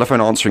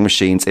telephone answering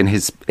machines in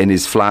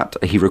his flat.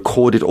 He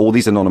recorded all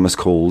these anonymous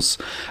calls.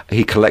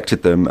 He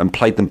collected them and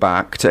played them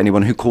back to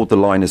anyone who called the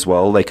line as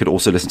well. They could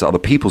also listen to other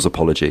people's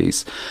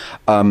apologies.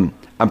 And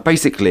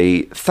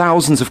basically,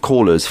 thousands of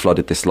callers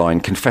flooded this line,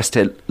 confessed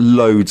to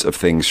loads of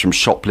things, from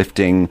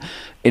shoplifting,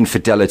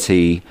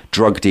 infidelity,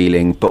 drug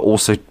dealing, but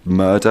also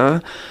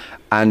murder.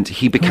 And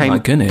he became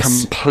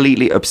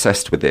completely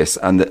obsessed with this.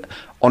 And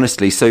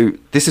honestly, so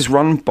this is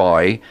run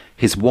by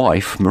his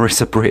wife,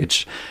 Marissa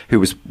Bridge, who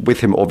was with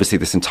him obviously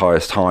this entire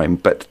time,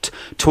 but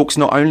talks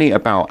not only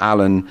about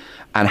Alan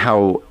and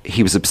how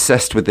he was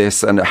obsessed with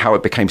this and how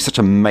it became such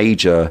a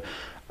major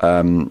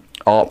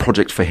art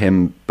project for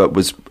him, but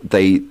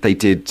they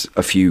did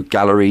a few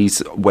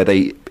galleries where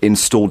they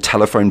installed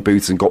telephone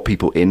booths and got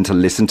people in to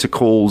listen to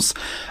calls.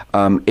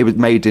 It was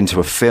made into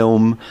a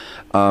film.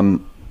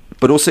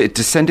 But also it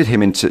descended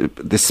him into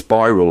this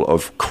spiral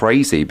of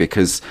crazy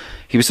because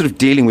he was sort of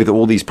dealing with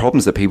all these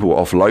problems that people were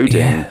offloading.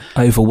 Yeah,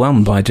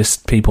 overwhelmed by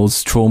just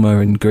people's trauma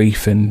and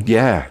grief and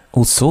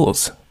all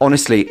sorts.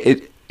 Honestly,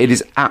 it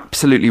is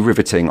absolutely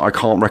riveting. I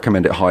can't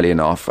recommend it highly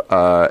enough.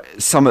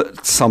 Some of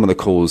the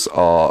calls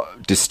are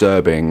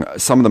disturbing.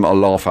 Some of them are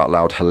laugh out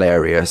loud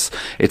hilarious.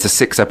 It's a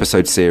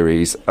 6-episode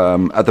series.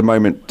 At the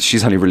moment,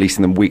 she's only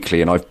releasing them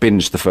weekly, and I've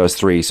binged the first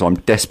 3, so I'm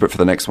desperate for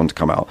the next one to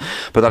come out.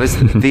 But that is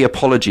The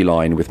Apology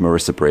Line with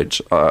Marissa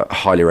Bridge.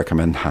 Highly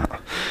recommend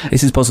that.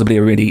 This is possibly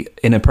a really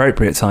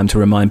inappropriate time to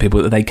remind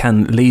people that they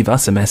can leave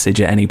us a message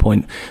at any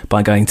point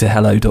by going to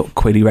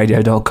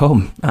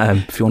hello.quillyradio.com.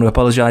 If you want to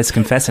apologise,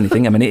 confess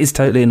anything. I mean, it is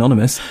totally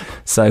anonymous,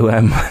 so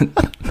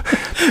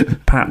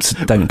perhaps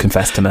don't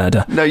confess to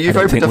murder. No, you've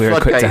opened think a we're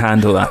floodgate. equipped to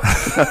handle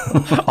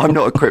that. I'm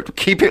not equipped.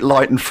 Keep it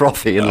light and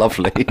frothy and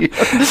lovely.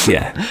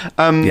 Yeah.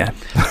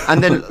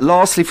 And then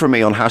lastly from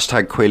me on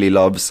hashtag Queerly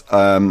Loves,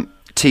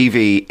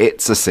 TV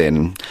It's a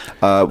Sin,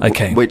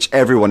 which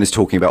everyone is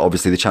talking about,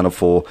 obviously the Channel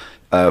 4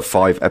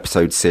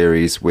 5-episode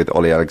series with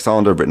Ollie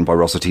Alexander, written by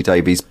Russell T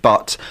Davies.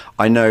 But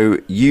I know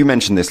you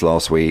mentioned this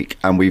last week,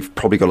 and we've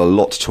probably got a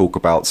lot to talk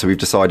about, so we've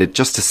decided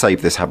just to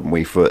save this, haven't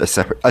we, for a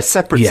separate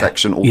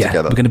section altogether.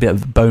 Yeah, we're going to be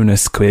at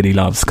bonus Queerly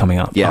Loves coming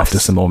up after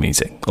some more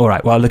music. All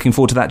right, well, looking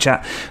forward to that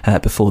chat.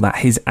 Before that,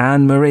 here's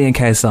Anne-Marie and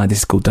KSI. This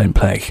is called Don't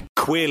Play.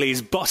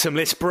 Queerly's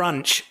Bottomless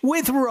Brunch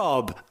with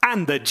Rob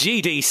and the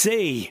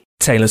GDC.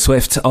 Taylor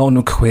Swift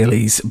on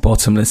Queerly's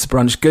Bottomless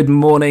Brunch. Good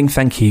morning.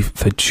 Thank you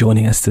for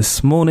joining us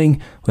this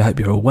morning. We hope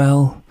you're all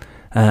well.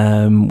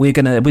 We're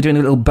doing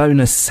a little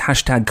bonus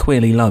hashtag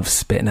Queerly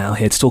Loves bit now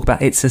here to talk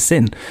about It's a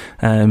Sin,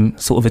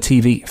 sort of a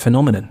TV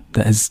phenomenon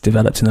that has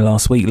developed in the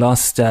last week. We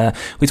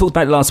talked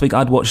about it last week.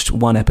 I'd watched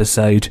 1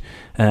 episode,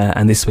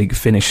 and this week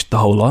finished the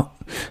whole lot.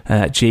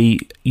 G,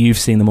 you've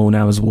seen them all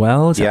now as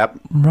well. Is that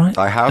right?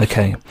 I have.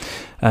 Okay.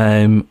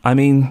 I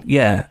mean,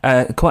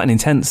 quite an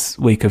intense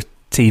week of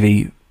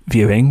TV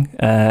viewing,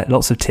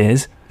 lots of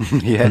tears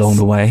along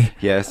the way.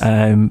 Yes.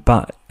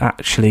 But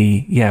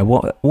actually,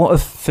 what a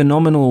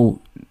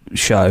phenomenal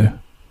show,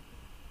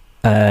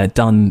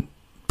 done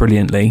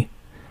brilliantly,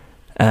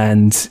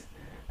 and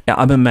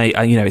I'm amazed.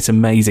 It's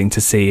amazing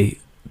to see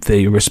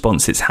the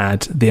response it's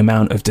had, the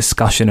amount of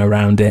discussion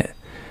around it.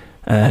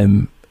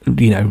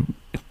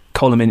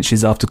 Column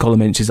inches after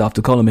column inches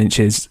after column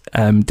inches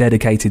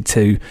dedicated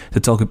to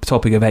the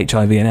topic of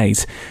HIV and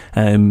AIDS.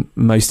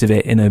 Most of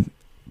it in a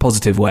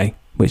positive way,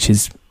 which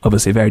is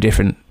obviously a very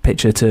different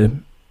picture to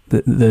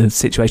the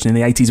situation in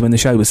the 80s when the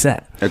show was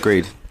set.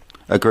 Agreed.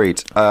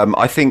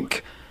 I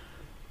think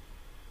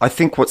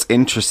what's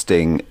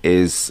interesting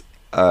is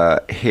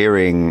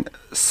hearing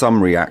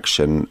some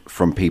reaction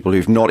from people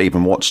who've not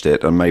even watched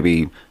it and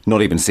maybe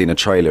not even seen a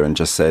trailer and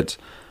just said,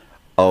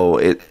 oh,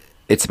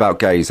 it's about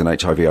gays and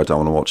HIV, I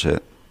don't want to watch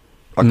it.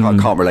 I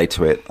can't relate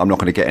to it. I'm not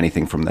going to get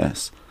anything from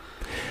this.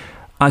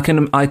 I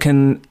can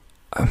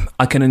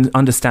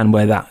understand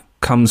where that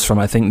comes from.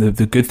 I think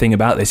the good thing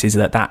about this is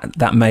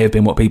that may have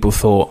been what people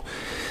thought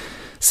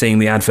seeing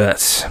the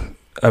adverts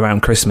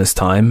around Christmas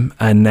time,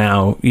 and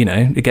now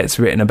it gets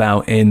written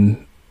about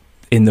in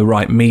the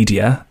right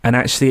media, and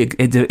actually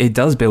it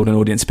does build an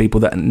audience of people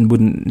that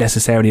wouldn't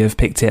necessarily have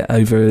picked it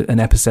over an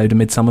episode of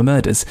Midsomer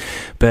Murders.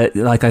 But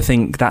I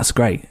think that's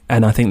great,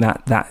 and I think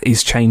that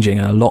is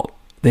changing a lot.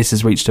 This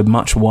has reached a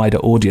much wider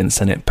audience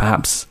than it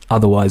perhaps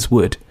otherwise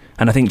would.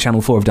 And I think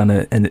Channel 4 have done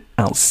an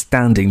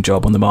outstanding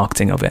job on the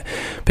marketing of it,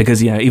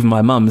 because, you know, even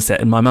my mum said,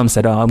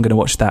 oh, I'm going to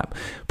watch that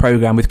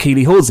programme with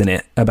Keely Hawes in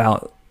it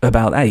about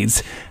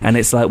AIDS. And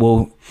it's like,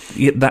 well,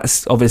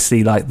 that's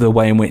obviously like the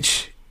way in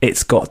which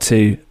it's got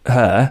to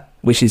her,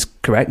 which is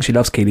correct. She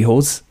loves Keely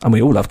Hawes, and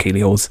we all love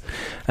Keely Hawes.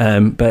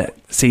 But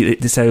see,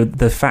 so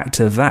the fact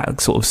of that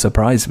sort of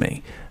surprised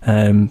me.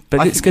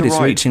 But it's good. It's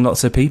reaching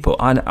lots of people.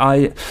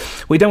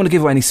 We don't want to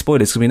give away any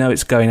spoilers, because we know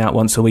it's going out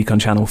once a week on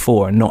Channel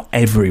 4, and not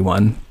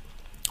everyone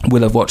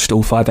will have watched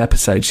all 5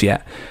 episodes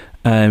yet.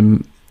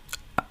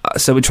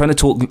 So we're trying to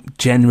talk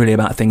generally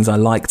about things I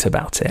liked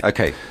about it.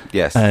 Okay,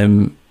 yes.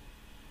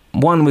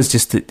 One was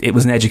just that it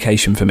was an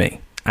education for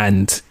me,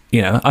 and,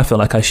 you know, I feel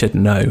like I should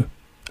know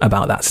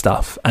about that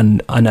stuff,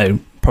 and I know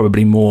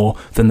probably more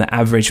than the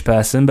average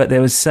person, but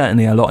there was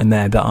certainly a lot in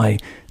there that I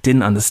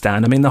didn't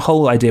understand. I mean, the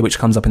whole idea which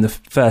comes up in the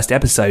first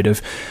episode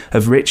of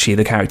Richie,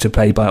 the character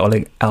played by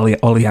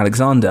Ollie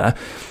Alexander,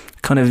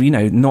 kind of, you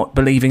know, not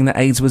believing that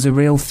AIDS was a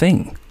real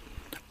thing,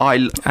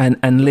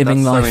 and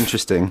living life so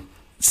interesting,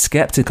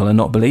 skeptical and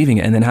not believing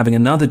it, and then having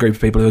another group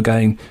of people who are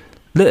going,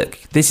 look,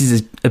 this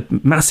is a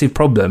massive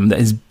problem that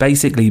is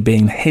basically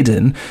being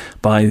hidden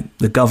by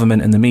the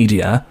government and the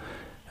media.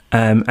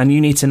 And you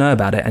need to know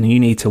about it, and you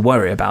need to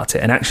worry about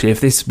it. And actually,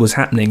 if this was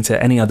happening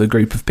to any other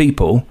group of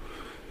people,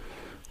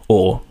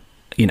 or,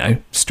 you know,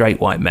 straight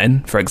white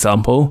men, for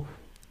example,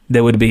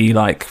 there would be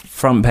like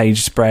front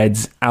page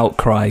spreads,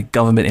 outcry,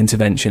 government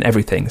intervention,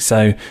 everything.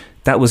 So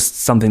that was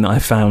something that I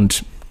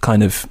found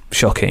kind of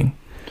shocking.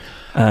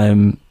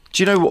 Do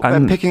you know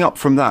what? Picking up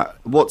from that,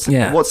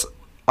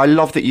 I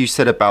love that you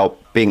said about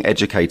being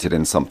educated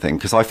in something,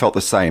 because I felt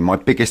the same. My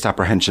biggest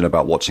apprehension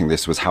about watching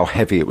this was how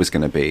heavy it was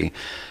going to be,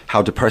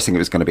 how depressing it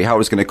was going to be, how it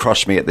was going to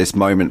crush me at this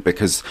moment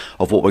because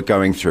of what we're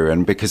going through,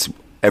 and because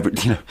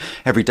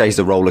every day's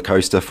a roller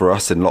coaster for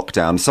us in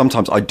lockdown.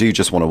 Sometimes I do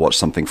just want to watch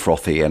something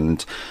frothy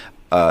and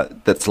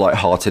that's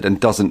lighthearted and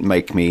doesn't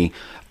make me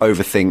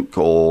overthink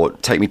or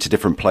take me to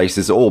different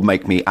places or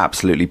make me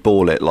absolutely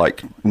ball it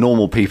like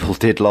normal people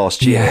did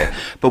last year. Yeah.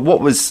 But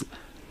what was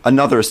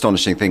another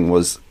astonishing thing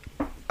was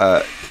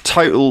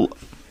total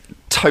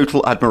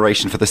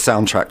admiration for the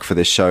soundtrack for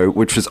this show,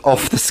 which was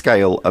off the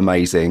scale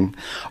amazing.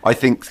 I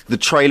think the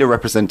trailer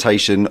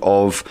representation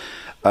of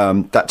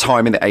that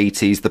time in the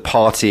 80s, the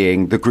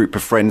partying, the group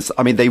of friends,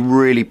 I mean, they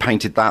really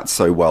painted that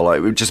so well.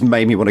 It just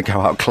made me want to go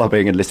out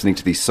clubbing and listening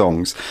to these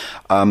songs,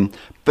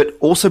 but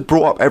also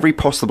brought up every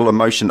possible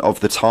emotion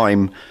of the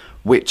time,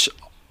 which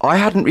I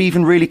hadn't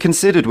even really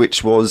considered,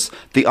 which was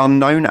the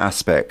unknown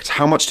aspect.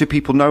 How much do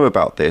people know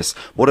about this?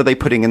 What are they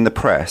putting in the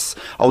press?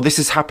 Oh, this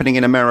is happening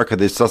in America.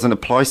 This doesn't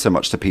apply so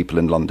much to people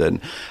in London.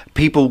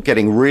 People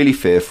getting really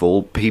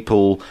fearful,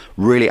 people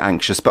really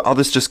anxious, but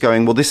others just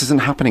going, well, this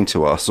isn't happening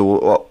to us,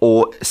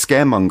 or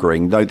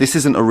scaremongering. No, this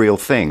isn't a real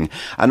thing.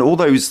 And all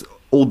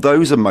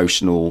those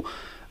emotional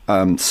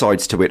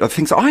sides to it are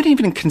things that I hadn't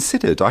even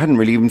considered. I hadn't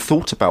really even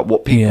thought about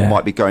what people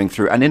might be going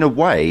through. And in a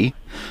way,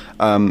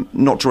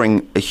 not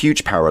drawing a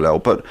huge parallel,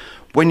 but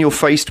when you're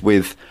faced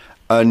with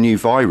a new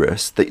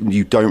virus that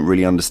you don't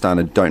really understand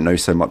and don't know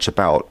so much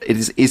about,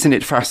 isn't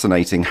it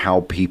fascinating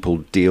how people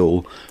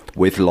deal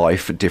with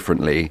life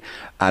differently,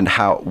 and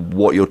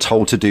what you're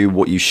told to do,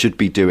 what you should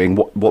be doing,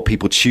 what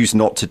people choose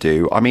not to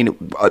do? I mean,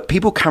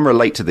 people can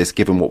relate to this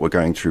given what we're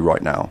going through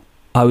right now.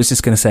 I was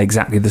just going to say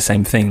exactly the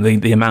same thing.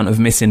 The amount of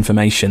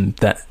misinformation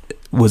that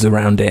was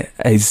around it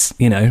is,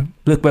 you know,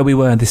 look where we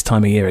were this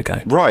time a year ago.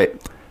 Right.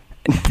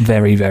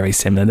 Very, very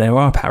similar. There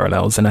are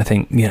parallels, and I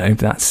think, you know,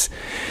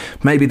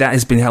 maybe that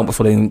has been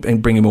helpful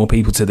in bringing more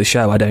people to the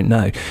show. I don't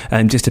know.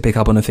 And just to pick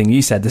up on the thing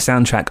you said, the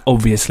soundtrack,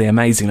 obviously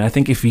amazing. I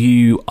think if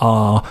you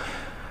are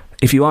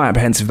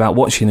apprehensive about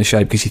watching the show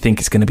because you think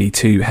it's going to be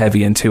too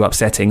heavy and too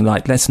upsetting,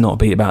 like, let's not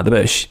beat about the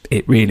bush.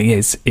 It really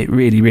is. It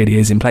really, really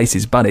is in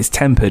places, but it's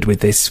tempered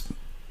with this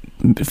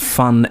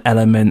fun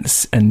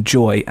elements and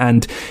joy.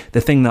 And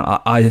the thing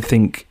that I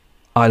think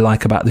I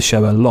like about the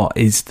show a lot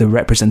is the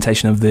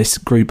representation of this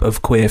group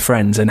of queer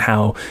friends and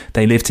how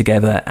they live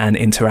together and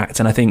interact.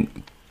 And I think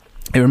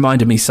it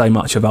reminded me so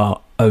much of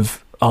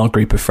our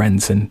group of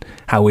friends and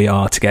how we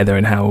are together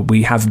and how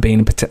we have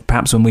been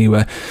perhaps when we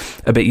were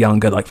a bit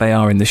younger, like they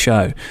are in the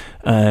show.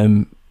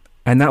 And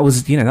that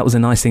was a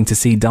nice thing to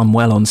see done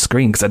well on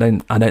screen, because I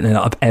don't know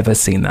that I've ever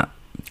seen that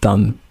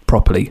done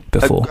properly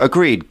before.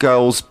 Agreed.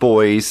 Girls,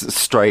 boys,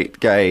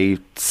 straight, gay,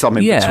 some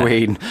in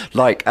between,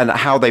 like, and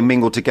how they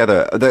mingle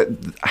together,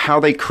 how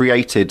they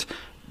created,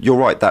 you're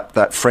right,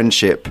 that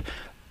friendship,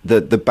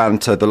 the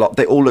banter,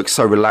 they all look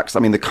so relaxed.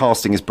 I mean, the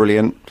casting is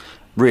brilliant.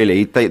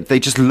 Really, they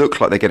just look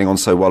like they're getting on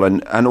so well,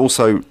 and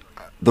also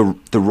the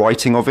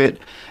writing of it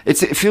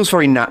feels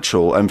very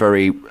natural and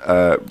very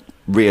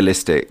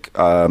realistic.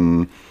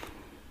 And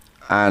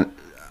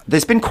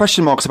there's been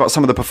question marks about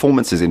some of the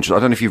performances. I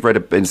don't know if you've read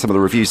in some of the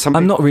reviews.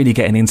 I'm not really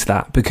getting into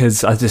that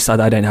because I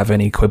don't have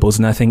any quibbles,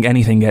 and I think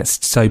anything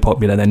gets so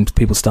popular, then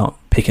people start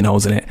picking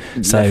holes in it.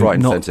 So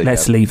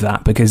let's leave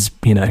that, because,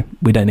 you know,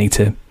 we don't need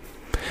to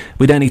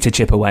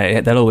chip away at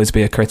it. There'll always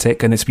be a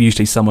critic, and it's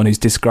usually someone who's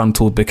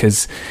disgruntled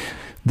because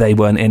they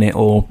weren't in it,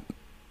 or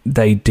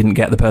they didn't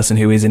get the person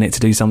who is in it to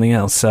do something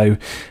else. So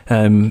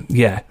and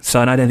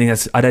I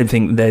don't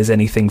think there's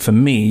anything for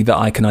me that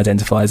I can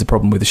identify as a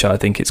problem with the show. I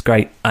think it's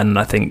great, and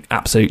I think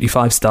absolutely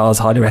 5 stars,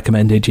 highly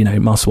recommended,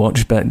 must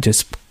watch, but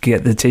just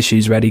get the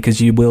tissues ready because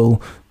you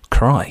will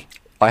cry.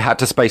 I had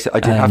to space it. I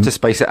did have to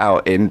space it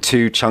out in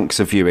 2 chunks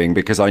of viewing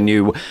because I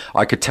knew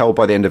I could tell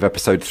by the end of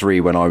episode 3,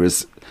 when I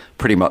was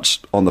pretty much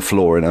on the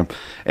floor in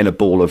a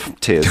ball of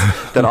tears,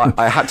 that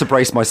I had to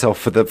brace myself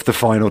for the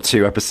final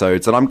 2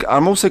 episodes. And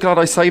I'm also glad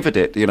I savoured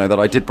it. That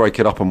I did break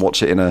it up and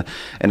watch it in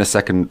a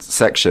second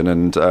section.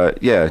 And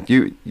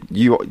you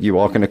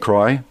are going to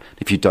cry.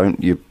 If you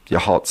don't, your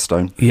heart's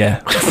stone.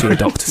 Yeah,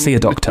 see a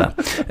doctor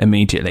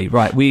immediately.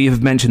 Right,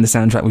 we've mentioned the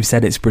soundtrack. We've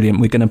said it's brilliant.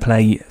 We're going to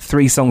play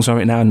 3 songs from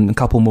it now and a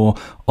couple more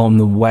on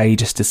the way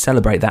just to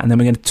celebrate that. And then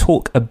we're going to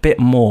talk a bit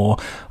more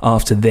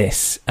after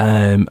this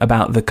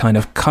about the kind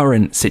of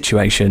current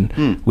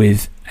situation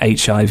with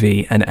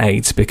HIV and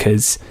AIDS,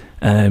 because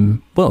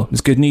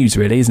it's good news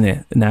really, isn't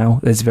it? Now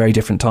there's a very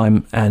different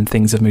time and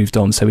things have moved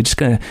on. So we're just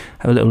going to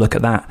have a little look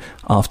at that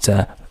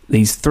after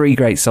these 3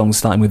 great songs,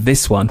 starting with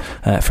this one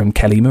from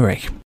Kelly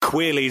Murray.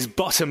 Queerly's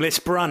Bottomless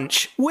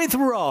Brunch with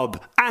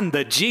Rob and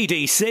the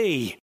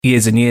GDC.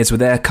 Years and Years with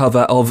their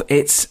cover of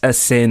It's a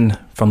Sin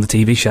from the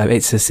TV show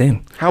It's a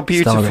Sin. How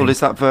beautiful is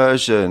that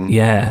version?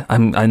 Yeah,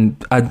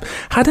 I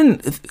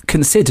hadn't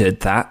considered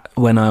that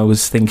when I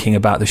was thinking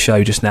about the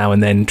show just now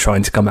and then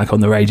trying to come back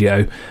on the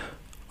radio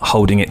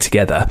holding it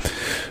together.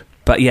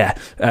 But yeah,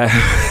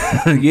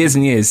 Years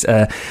and Years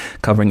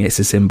covering It's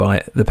a Sin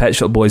by the Pet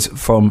Shop Boys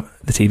from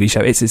the TV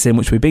show It's a Sin,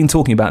 which we've been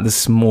talking about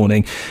this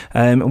morning.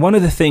 One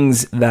of the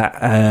things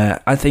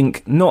that I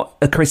think, not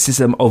a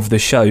criticism of the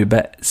show,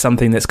 but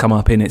something that's come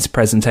up in its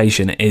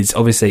presentation is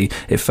obviously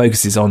it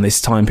focuses on this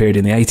time period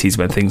in the 80s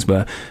when things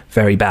were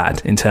very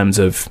bad in terms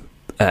of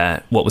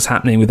what was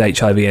happening with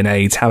HIV and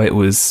AIDS, how it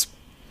was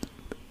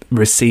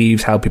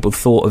received, how people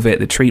thought of it,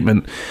 the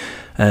treatment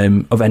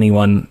of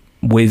anyone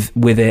with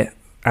it,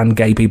 and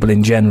gay people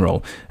in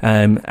general.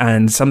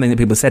 And something that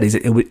people said is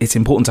it's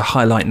important to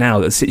highlight now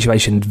that the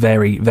situation is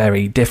very,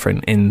 very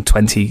different in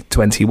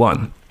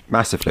 2021.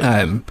 Massively.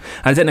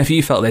 I don't know if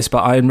you felt this, but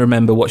I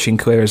remember watching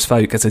Queer as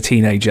Folk as a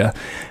teenager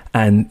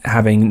and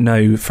having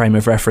no frame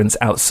of reference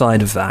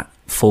outside of that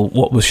for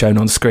what was shown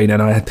on screen.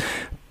 And I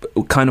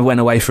kind of went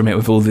away from it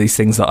with all these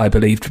things that I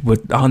believed were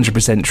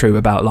 100% true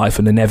about life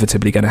and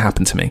inevitably going to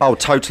happen to me. Oh,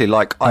 totally.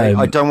 Like,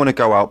 I don't want to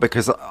go out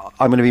because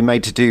I'm going to be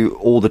made to do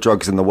all the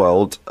drugs in the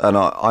world, and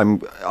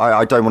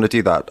I don't want to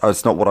do that.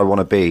 It's not what I want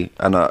to be.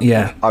 And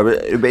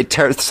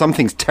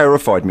something's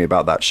terrified me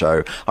about that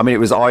show. I mean, it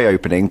was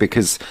eye-opening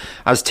because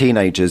as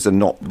teenagers and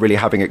not really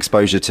having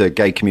exposure to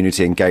gay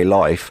community and gay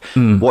life,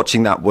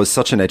 watching that was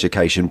such an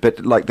education.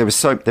 But like, there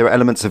were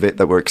elements of it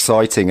that were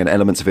exciting and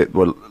elements of it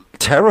were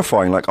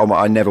terrifying, like, oh,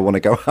 I never want to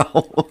go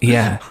out.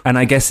 Yeah, and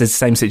I guess it's the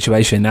same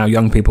situation now.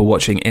 Young people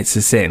watching It's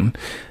a Sin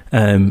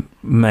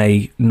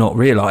may not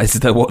realise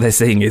that what they're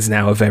seeing is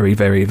now a very,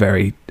 very,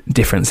 very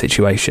different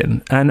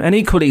situation. And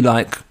equally,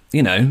 like,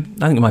 I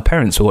think my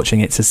parents were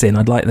watching It's a Sin.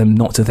 I'd like them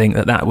not to think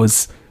that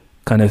was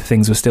kind of,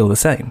 things were still the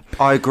same.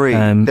 I agree.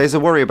 There's a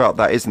worry about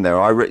that, isn't there?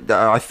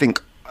 I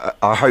think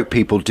I hope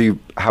people do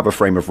have a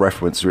frame of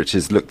reference, which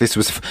is, look, this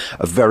was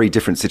a very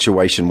different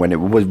situation when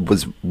it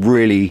was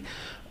really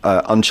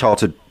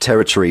uncharted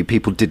territory.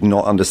 People did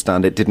not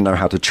understand it, didn't know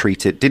how to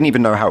treat it, didn't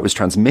even know how it was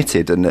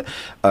transmitted. And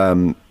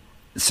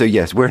so,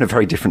 yes, we're in a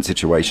very different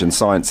situation.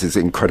 Science is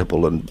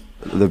incredible, and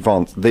the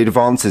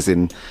advances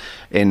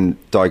in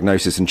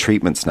diagnosis and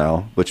treatments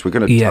now, which we're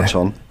going to touch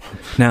on.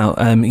 Now,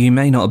 you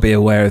may not be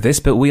aware of this,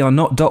 but we are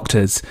not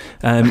doctors.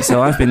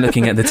 So I've been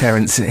looking at the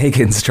Terence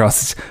Higgins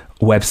Trust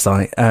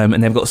website,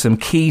 and they've got some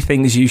key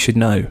things you should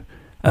know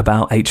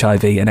about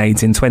HIV and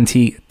AIDS in the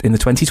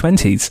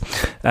 2020s.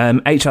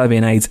 HIV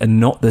and AIDS are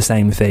not the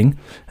same thing.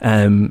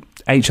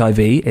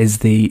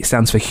 HIV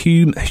stands for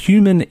human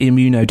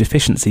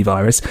immunodeficiency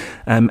virus.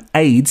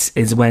 AIDS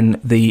is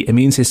when the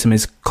immune system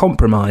is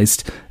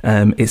compromised.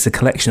 It's a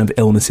collection of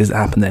illnesses that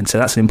happen then. So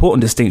that's an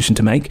important distinction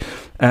to make.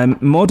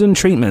 Modern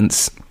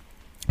treatments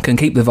can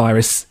keep the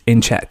virus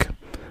in check,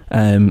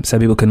 so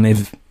people can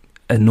live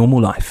a normal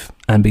life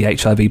and be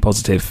HIV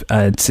positive.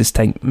 Just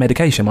take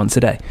medication once a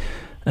day.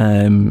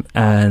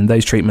 And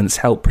those treatments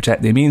help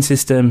protect the immune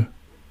system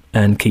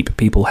and keep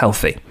people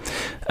healthy.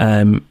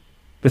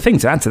 The thing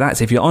to add to that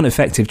is if you're on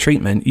effective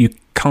treatment, you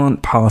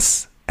can't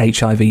pass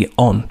HIV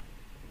on.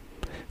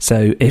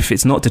 So if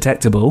it's not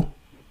detectable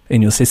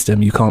in your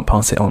system, you can't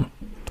pass it on,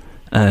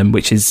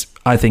 which is,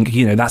 I think,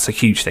 that's a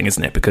huge thing,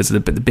 isn't it? Because the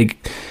big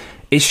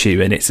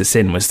issue in It's a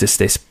Sin was just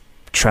this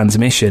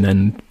transmission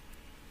and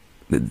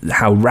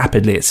how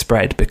rapidly it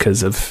spread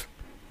because of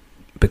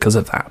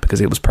that,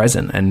 because it was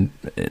present and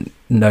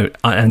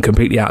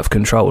completely out of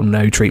control,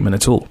 no treatment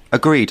at all.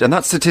 Agreed, and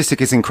that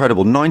statistic is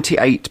incredible.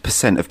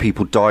 98% of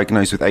people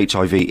diagnosed with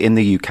HIV in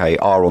the UK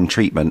are on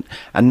treatment,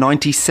 and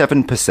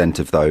 97%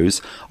 of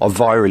those are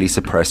virally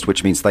suppressed,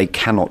 which means they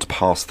cannot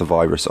pass the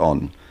virus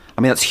on.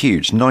 I mean, that's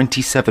huge.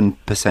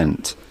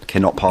 97%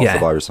 cannot pass the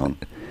virus on.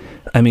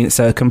 I mean,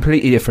 so a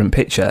completely different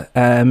picture.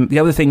 The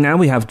other thing now,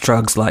 we have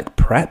drugs like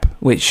PrEP,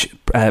 which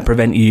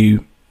prevent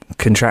you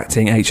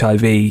contracting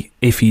HIV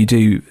if you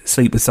do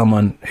sleep with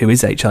someone who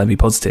is HIV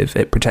positive.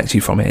 It protects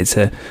you from it. It's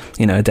a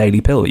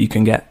daily pill that you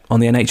can get on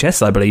the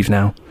NHS, I believe,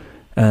 now.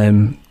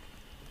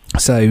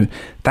 So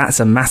that's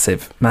a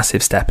massive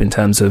step in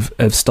terms of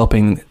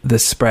stopping the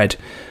spread.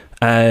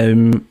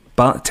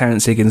 But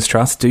Terence Higgins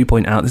Trust do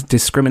point out that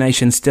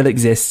discrimination still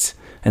exists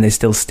and there's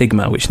still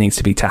stigma which needs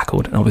to be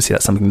tackled. And obviously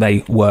that's something they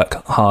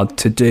work hard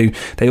to do.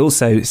 They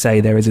also say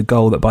there is a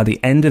goal that by the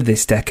end of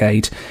this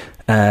decade,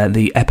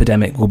 the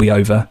epidemic will be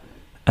over.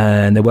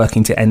 And they're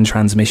working to end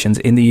transmissions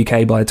in the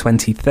UK by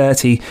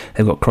 2030.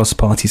 They've got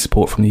cross-party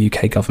support from the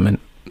UK government.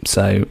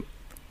 So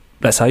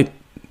let's hope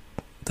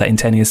that in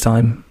 10 years'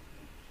 time,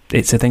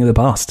 it's a thing of the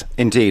past.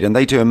 Indeed, and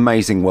they do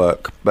amazing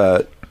work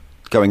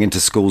going into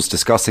schools,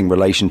 discussing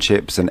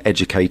relationships and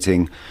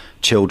educating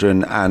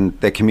children, and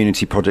their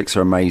community projects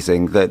are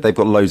amazing. They've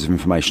got loads of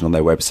information on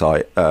their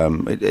website.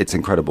 It's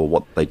incredible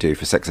what they do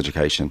for sex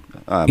education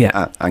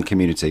and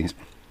communities.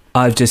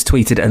 I've just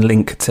tweeted a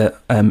link to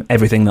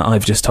everything that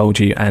I've just told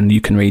you, and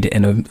you can read it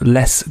in a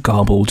less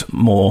garbled,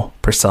 more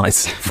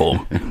precise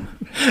form.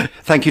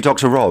 Thank you,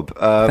 Dr. Rob.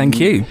 Thank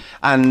you.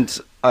 And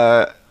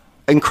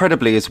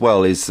incredibly as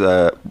well is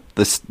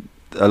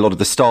a lot of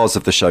the stars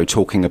of the show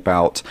talking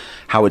about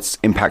how it's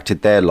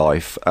impacted their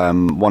life.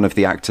 One of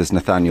the actors,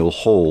 Nathaniel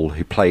Hall,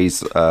 who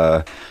plays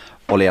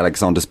Ollie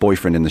Alexander's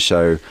boyfriend in the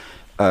show,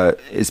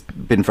 has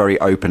been very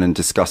open and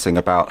discussing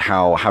about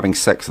how having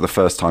sex for the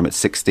first time at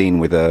 16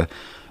 with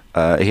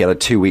he had a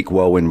 2-week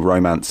whirlwind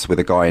romance with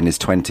a guy in his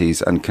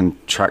 20s and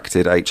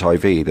contracted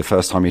HIV the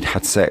first time he'd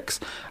had sex,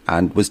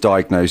 and was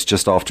diagnosed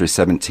just after his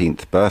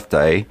 17th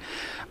birthday.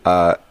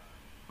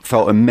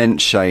 Felt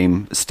immense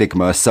shame,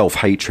 stigma,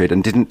 self-hatred,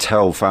 and didn't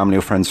tell family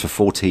or friends for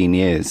 14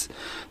 years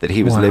that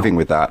he was living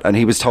with that. And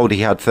he was told he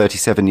had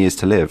 37 years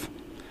to live,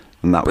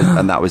 and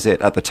that was it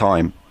at the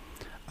time.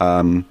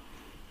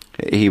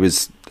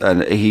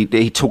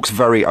 He talks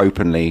very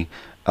openly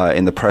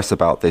in the press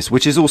about this,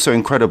 which is also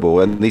incredible,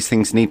 and these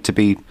things need to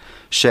be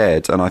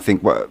shared. And I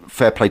think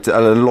fair play to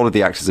a lot of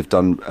the actors have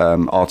done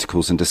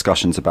articles and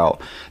discussions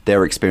about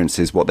their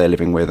experiences, what they're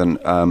living with, and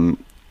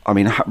I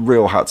mean,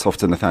 real hats off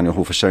to Nathaniel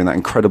Hall for showing that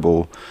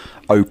incredible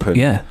open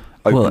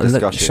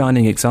discussion.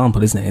 Shining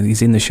example, isn't it?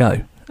 He's in the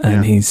show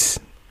and he's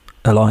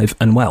alive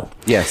and well.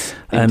 Yes,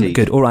 indeed.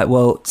 Good. All right,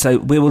 well, so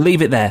we will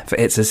leave it there for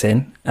It's a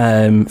Sin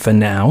for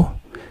now.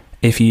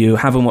 If you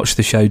haven't watched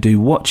the show, do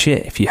watch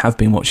it. If you have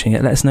been watching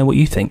it, let us know what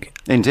you think.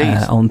 Indeed.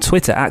 On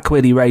Twitter,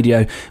 @Queerly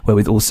Radio, where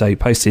we've also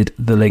posted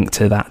the link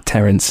to that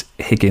Terence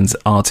Higgins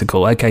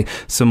article. Okay,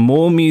 some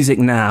more music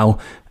now.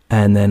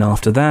 And then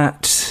after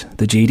that,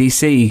 the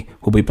GDC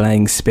will be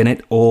playing Spin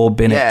It or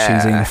Bin It,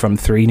 choosing from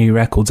 3 new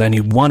records. Only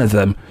one of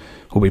them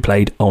will be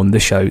played on the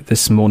show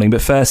this morning.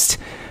 But first,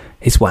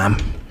 it's Wham!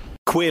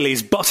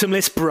 Queerly's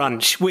Bottomless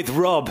Brunch with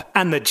Rob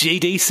and the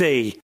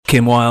GDC.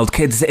 Kim Wilde,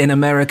 Kids in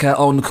America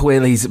on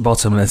Queerly's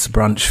Bottomless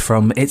Brunch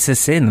from It's a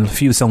Sin. A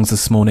few songs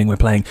this morning we're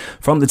playing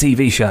from the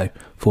TV show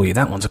for you.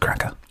 That one's a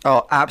cracker.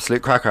 Oh,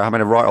 absolute cracker. I'm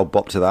in a right old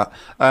bop to that.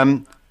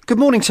 Good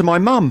morning to my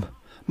mum.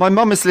 My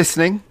mum is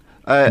listening.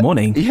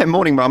 Morning. Yeah,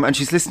 morning, Mum. And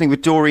she's listening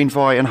with Doreen,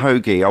 Vi and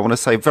Hoagie. I want to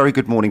say very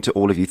good morning to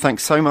all of you.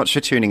 Thanks so much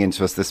for tuning in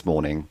to us this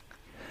morning.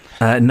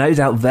 No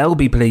doubt they'll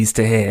be pleased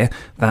to hear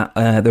that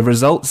the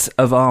results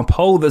of our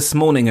poll this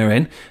morning are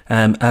in.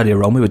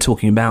 Earlier on, we were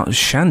talking about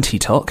Shanty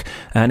Talk,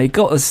 and it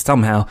got us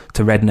somehow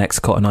to Redneck's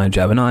Cotton Eye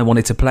Joe, and I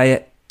wanted to play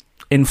it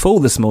in full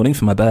this morning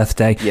for my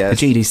birthday. Yes.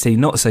 The GDC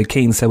not so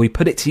keen, so we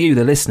put it to you,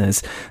 the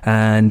listeners,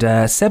 and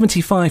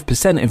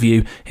 75% of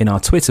you in our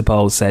Twitter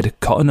poll said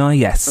Cotton Eye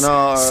yes.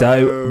 No.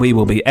 So we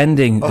will be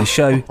ending the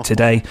show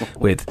today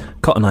with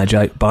Cotton Eye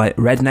Joe by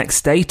Redneck.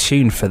 Stay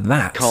tuned for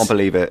that. Can't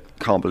believe it.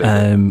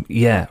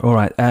 Yeah, all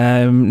right.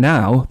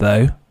 Now,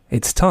 though,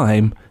 it's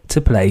time to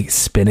play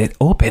Spin It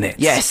or Bin It.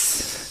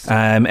 Yes.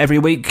 Every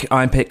week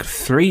I pick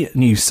 3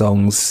 new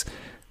songs,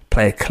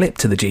 play a clip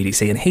to the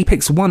GDC, and he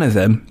picks one of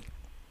them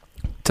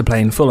to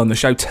play in full on the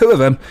show. 2 of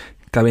them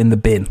go in the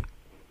bin.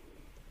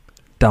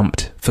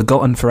 Dumped.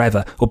 Forgotten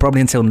forever. Or probably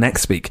until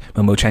next week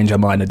when we'll change our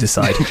mind and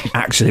decide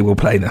actually we'll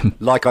play them.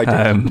 Like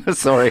I did.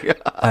 Sorry.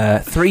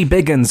 3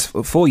 big uns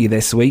for you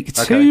this week.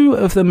 Okay. 2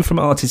 of them from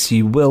artists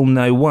you will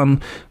know. 1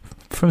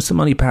 from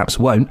someone you perhaps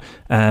won't.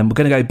 We're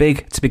going to go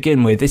big to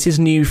begin with. This is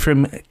new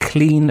from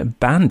Clean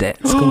Bandit.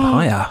 It's called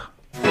Higher.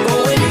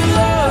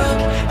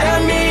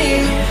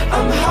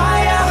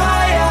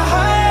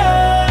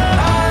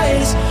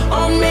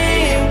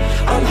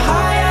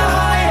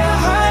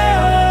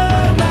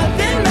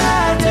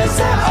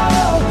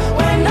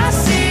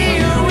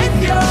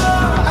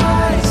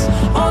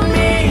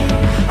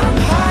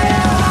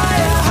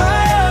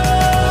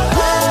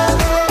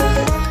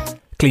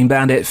 Clean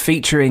Bandit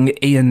featuring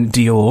Ian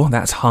Dior.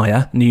 That's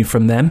Higher, new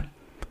from them.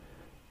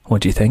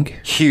 What do you think?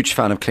 Huge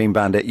fan of Clean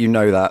Bandit. You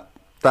know that.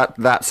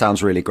 That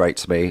sounds really great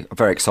to me. I'm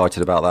very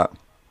excited about that.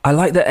 I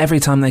like that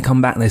every time they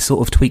come back, they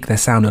sort of tweak their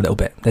sound a little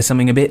bit. There's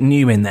something a bit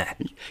new in there.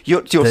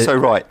 You're so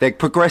right. They're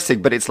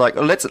progressing, but it's like,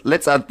 oh,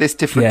 let's add this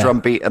different drum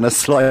beat and a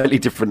slightly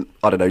different,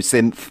 I don't know,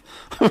 synth.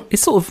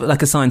 It's sort of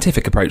like a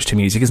scientific approach to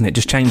music, isn't it?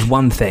 Just change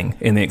one thing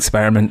in the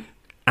experiment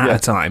at a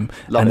time.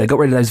 They got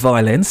rid of those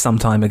violins some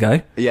time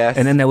ago. Yes.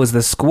 And then there was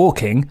the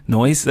squawking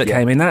noise that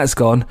came in. That's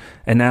gone.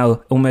 And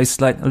now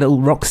almost like a little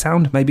rock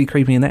sound maybe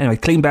creeping in there. Anyway,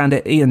 Clean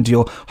Bandit, Ian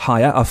Dior,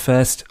 Higher, our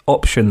first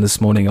option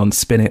this morning on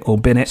Spin It or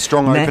Bin It.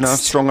 Strong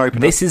opener.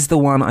 This is the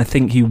one I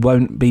think you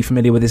won't be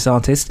familiar with this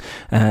artist.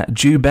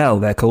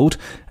 Jubel, they're called.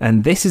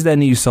 And this is their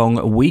new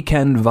song,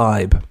 Weekend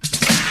Vibe.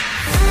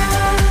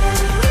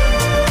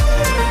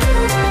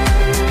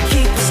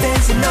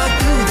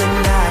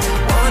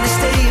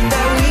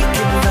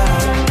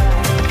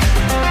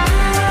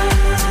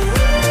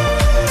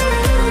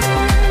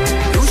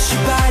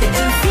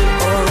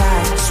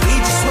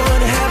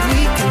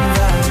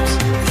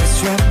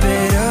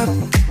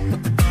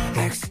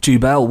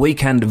 Jubel,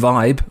 Weekend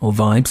Vibe, or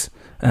Vibes.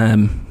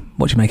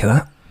 What do you make of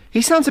that?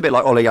 He sounds a bit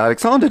like Ollie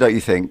Alexander, don't you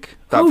think?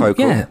 That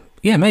vocal.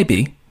 Yeah,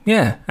 maybe.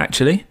 Yeah,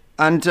 actually.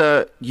 And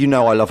I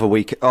love a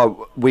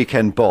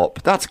weekend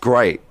bop. That's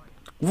great.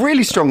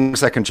 Really strong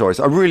second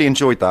choice. I really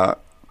enjoyed that.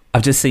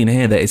 I've just seen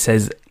here that it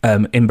says,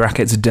 in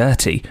brackets,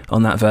 dirty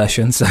on that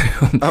version. So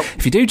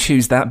if you do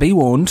choose that, be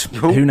warned.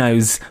 Ooh. Who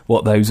knows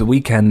what the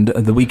weekend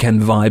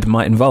vibe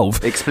might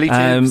involve.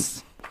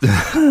 Expletives.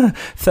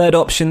 Third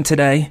option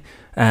today.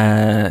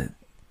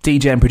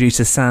 DJ and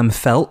producer Sam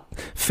Felt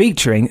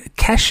featuring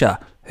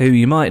Kesha, who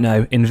you might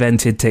know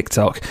invented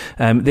TikTok.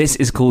 This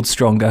is called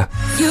Stronger.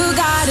 You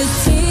gotta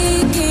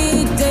take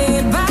it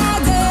day by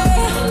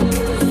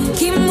day.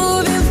 Keep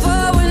moving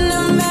forward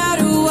no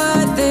matter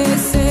what they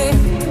say.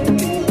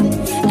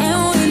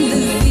 And when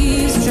the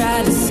thieves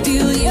try to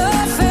steal your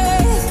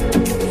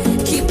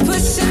faith, keep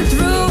pushing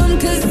through them,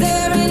 'cause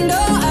there ain't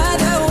no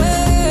other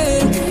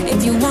way.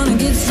 If you wanna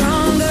get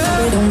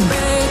stronger, don't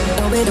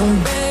break,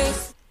 don't break.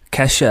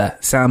 Kesha,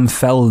 Sam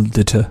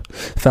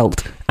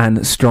Felt,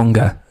 and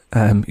Stronger.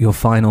 Your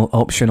final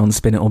option on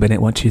Spin It or Bin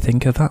It. What do you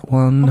think of that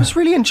one? I was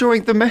really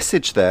enjoying the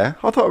message there.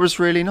 I thought it was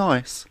really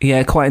nice.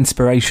 Yeah, quite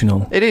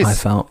inspirational. It is. I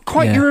felt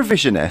quite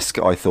Eurovision-esque,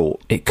 I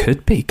thought. It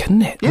could be,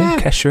 couldn't it? Yeah.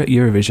 Oh, Kesha at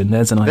Eurovision.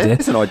 There's an idea.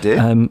 There's an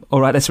idea. All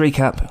right, let's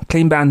recap.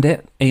 Clean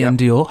Bandit, Ian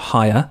Dior,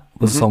 Higher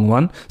was song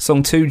 1.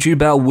 Song 2,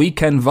 Jubel,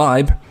 Weekend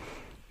Vibe,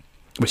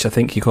 which I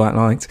think you quite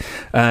liked.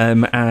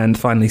 And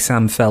finally,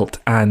 Sam Felt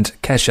and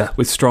Kesha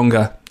with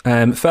Stronger.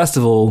 First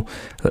of all,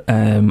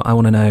 I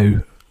want to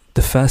know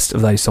the first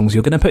of those songs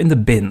you're going to put in the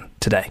bin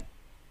today.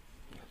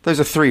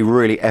 Those are 3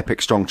 really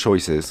epic, strong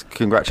choices.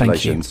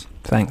 Congratulations.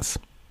 Thanks.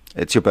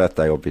 It's your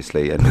birthday,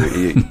 obviously, and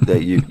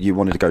you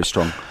wanted to go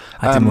strong.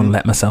 I didn't want to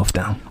let myself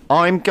down.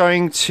 I'm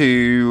going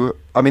to...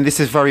 I mean, this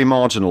is very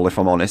marginal, if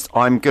I'm honest.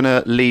 I'm going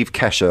to leave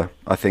Kesha,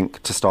 I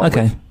think, to start with.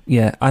 Okay,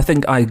 yeah. I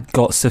think I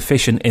got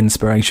sufficient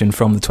inspiration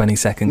from the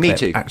 20-second clip,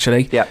 too.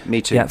 actually. Yeah,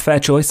 me too. Yeah, fair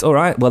choice. All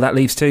right, well, that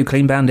leaves 2,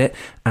 Clean Bandit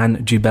and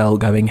Jubel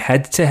going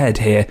head-to-head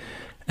here.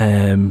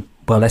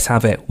 Well, let's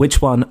have it.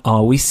 Which one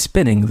are we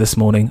spinning this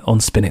morning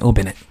on Spin It or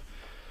Bin It?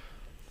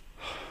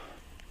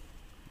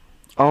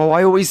 Oh,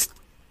 I always...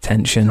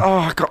 Tension.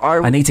 Oh, God,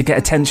 I need to get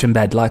a tension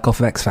bed like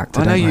off of X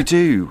Factor. I know you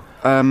do.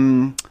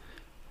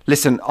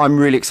 Listen, I'm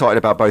really excited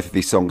about both of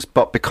these songs,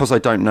 but because I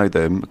don't know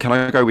them, can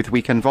I go with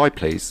Weekend Vibe,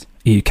 please?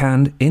 You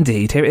can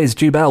indeed. Here it is,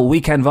 Jubel,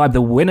 Weekend Vibe,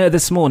 the winner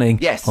this morning.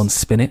 Yes. On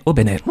Spin It or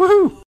Bin It.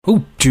 Woohoo!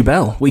 Oh,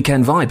 Jubel,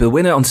 Weekend Vibe, the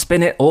winner on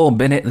Spin It or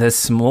Bin It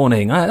this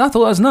morning. I thought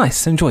that was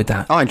nice. Enjoyed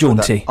that. I enjoyed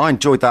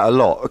that a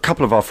lot. A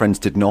couple of our friends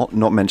did not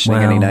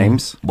mentioning any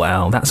names.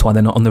 Well, that's why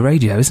they're not on the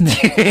radio, isn't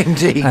it?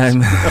 Indeed.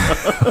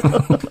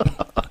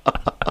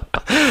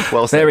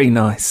 Well said. Very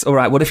nice. All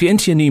right, well, if you're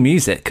into your new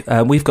music,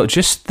 we've got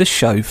just the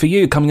show for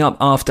you. Coming up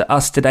after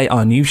us today,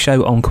 our new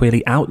show on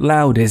Queerly Out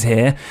Loud is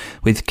here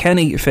with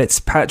Kenny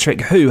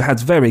Fitzpatrick, who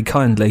has very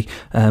kindly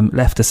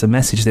left us a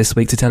message this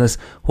week to tell us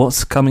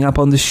what's coming up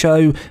on the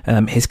show.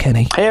 Here's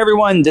Kenny. Hey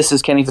everyone, this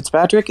is Kenny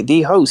Fitzpatrick,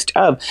 the host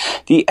of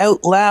the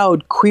Out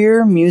Loud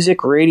Queer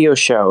Music Radio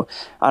Show.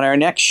 On our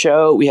next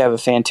show, we have a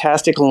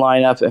fantastic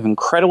lineup of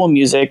incredible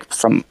music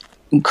from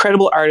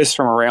incredible artists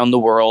from around the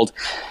world.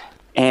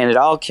 And it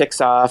all kicks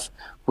off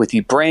with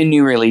the brand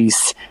new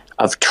release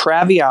of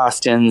Travis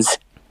Austin's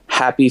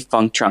Happy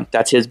Funk Drunk.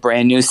 That's his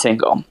brand new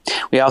single.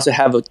 We also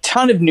have a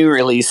ton of new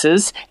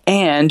releases,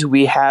 and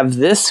we have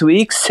this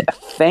week's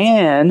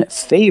fan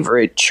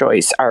favorite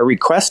choice, our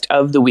request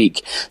of the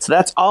week. So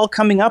that's all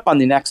coming up on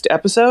the next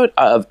episode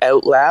of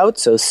Out Loud,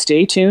 so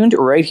stay tuned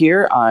right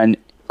here on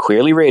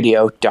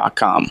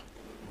queerlyradio.com.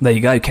 There you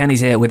go.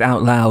 Kenny's here with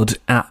Out Loud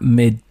at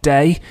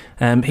midday.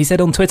 He said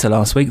on Twitter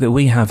last week that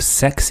we have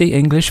sexy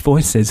English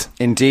voices.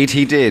 Indeed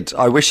he did.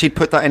 I wish he'd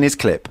put that in his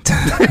clip.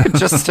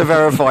 Just to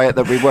verify it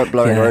that we weren't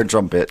blowing our own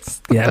trumpets.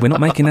 Yeah, we're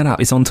not making that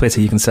up. It's on Twitter.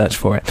 You can search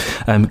for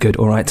it. Good.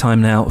 All right.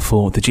 Time now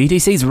for the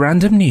GDC's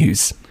random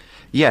news.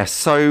 Yes.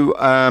 So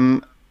I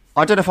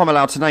don't know if I'm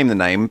allowed to name the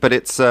name, but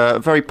it's a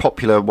very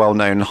popular,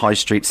 well-known high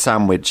street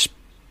sandwich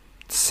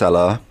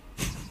seller.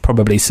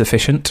 probably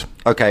sufficient.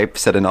 Okay,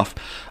 said enough.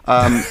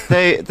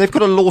 They've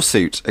got a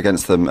lawsuit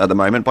against them at the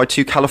moment by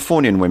 2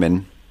 Californian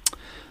women.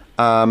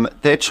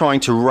 They're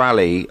trying to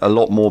rally a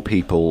lot more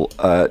people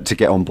to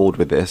get on board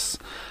with this.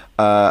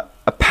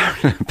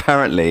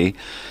 Apparently,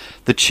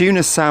 the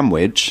tuna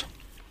sandwich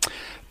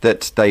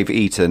that they've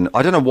eaten,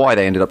 I don't know why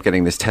they ended up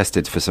getting this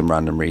tested for some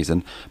random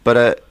reason,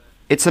 but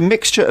it's a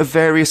mixture of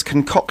various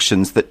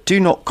concoctions that do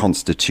not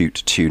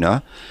constitute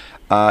tuna,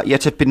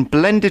 yet have been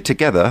blended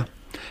together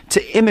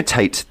to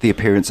imitate the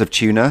appearance of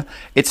tuna.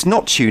 It's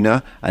not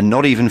tuna and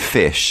not even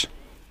fish.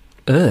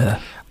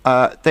 Ugh.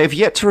 They've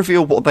yet to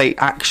reveal what they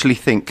actually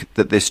think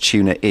that this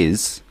tuna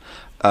is.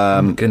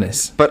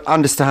 Goodness. But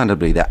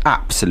understandably, they're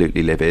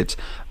absolutely livid.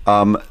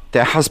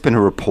 There has been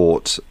a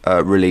report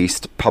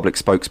released. Public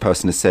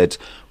spokesperson has said,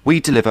 we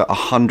deliver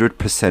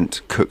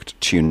 100% cooked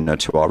tuna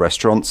to our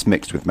restaurants,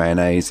 mixed with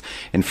mayonnaise,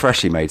 in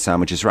freshly made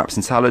sandwiches, wraps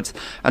and salads,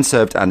 and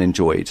served and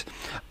enjoyed.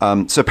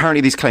 So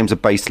apparently these claims are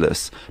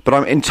baseless, but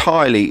I'm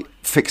entirely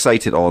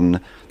fixated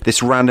on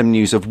this random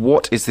news of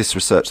what is this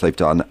research they've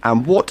done,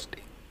 and what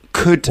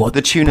could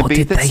the tuna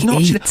be that's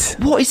not tuna?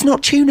 What is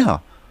not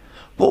tuna?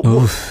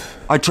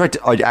 I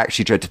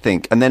actually dread to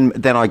think. And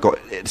then I got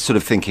sort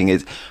of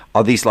thinking,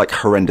 are these like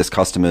horrendous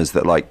customers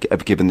that like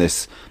have given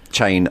this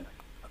chain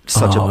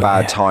such a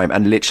bad time,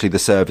 and literally the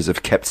servers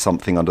have kept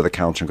something under the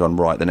counter and gone,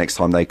 right, the next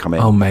time they come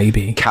in,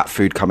 maybe cat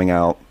food coming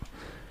out.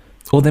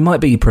 Or they might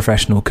be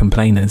professional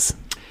complainers,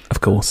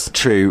 of course.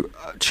 True,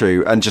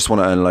 and just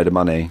want to earn a load of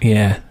money.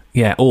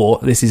 Yeah, or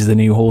this is the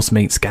new horse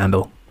meat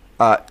scandal.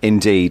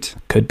 Indeed.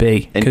 Could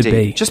be.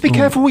 Just be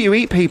careful what you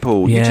eat,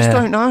 people. You just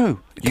don't know.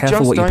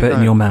 Careful what you put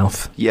in your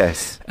mouth.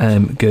 Yes.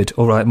 Good.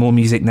 All right, more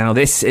music now.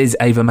 This is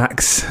Ava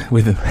Max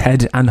with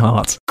Head and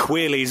Heart.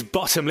 Queerly's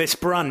Bottomless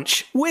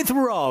Brunch with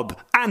Rob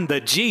and the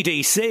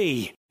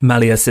GDC.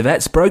 Malia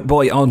Civet's Broke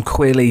Boy on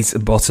Queerly's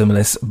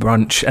Bottomless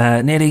Brunch.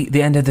 Nearly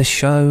the end of the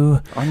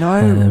show. I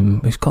know.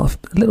 We've got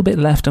a little bit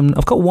left.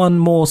 I've got one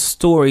more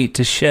story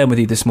to share with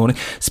you this morning.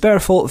 Spare a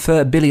thought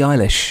for Billie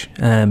Eilish,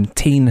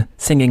 teen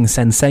singing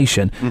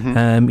sensation.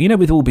 Mm-hmm.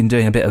 We've all been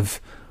doing a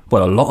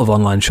lot of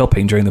online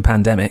shopping during the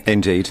pandemic.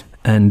 Indeed.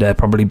 And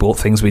probably bought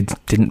things we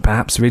didn't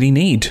perhaps really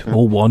need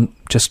or want,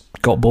 just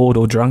got bored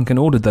or drunk and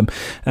ordered them.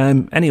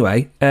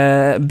 Anyway,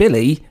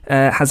 Billie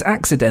has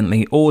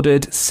accidentally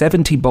ordered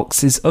 70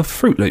 boxes of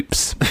Fruit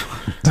Loops.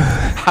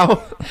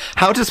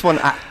 How does one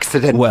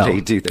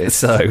accidentally do this?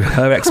 So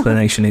her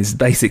explanation is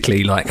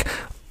basically like,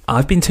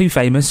 I've been too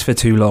famous for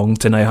too long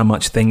to know how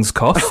much things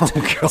cost.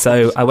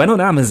 So I went on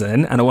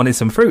Amazon and I wanted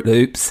some Fruit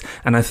Loops,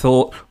 and I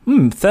thought,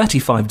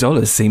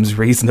 $35 seems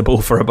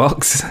reasonable for a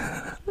box.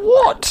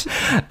 What?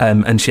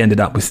 And she ended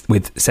up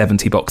with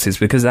 70 boxes,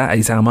 because that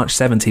is how much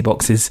 70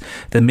 boxes,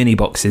 the mini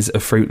boxes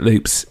of Fruit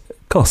Loops,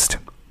 cost.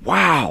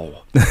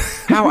 Wow.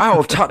 How out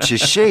of touch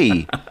is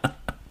she?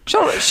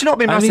 She's not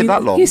been massive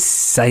that long. You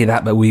say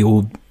that, but we've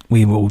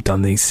all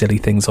done these silly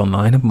things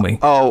online, haven't we?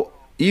 Oh,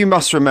 you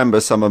must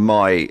remember some of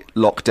my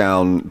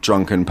lockdown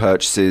drunken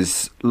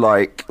purchases.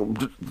 Like,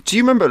 do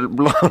you remember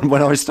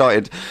when I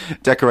started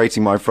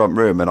decorating my front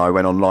room and I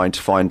went online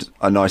to find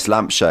a nice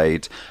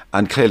lampshade,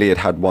 and clearly it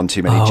had one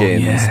too many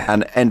gins,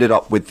 and ended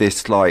up with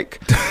this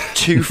like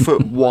 2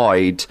 foot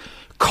wide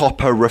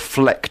copper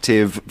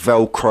reflective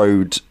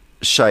velcroed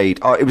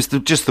shade. It was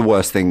just the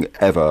worst thing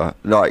ever.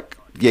 Like,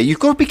 yeah, you've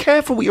got to be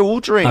careful what you're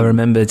ordering. I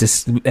remember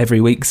just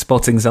every week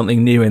spotting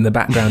something new in the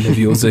background of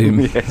your Zoom,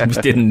 which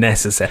didn't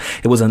necessarily.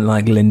 It wasn't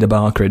like Linda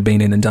Barker had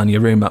been in and done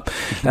your room up.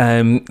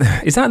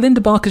 Is that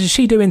Linda Barker? Does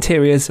she do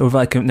interiors? Or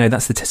no,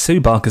 that's Sue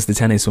Barker's the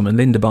tennis woman.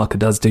 Linda Barker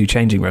does do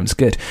changing rooms.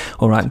 Good.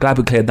 All right, glad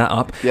we cleared that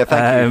up. Yeah,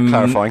 thank you for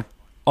clarifying.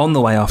 On the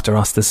way after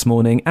us this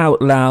morning,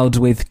 Out Loud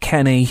with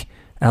Kenny,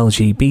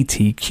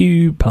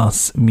 LGBTQ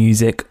plus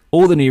music.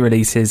 All the new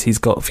releases he's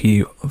got for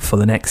you for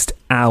the next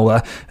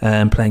hour,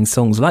 playing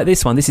songs like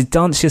this one. This is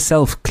Dance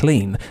Yourself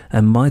Clean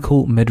and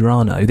Michael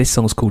Medrano. This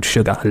song's called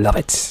Sugar. I love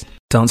it.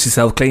 Dance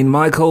Yourself Clean,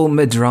 Michael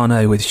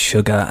Medrano with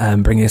Sugar,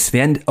 and bringing us to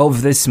the end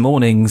of this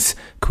morning's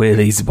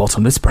Queerly's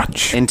Bottomless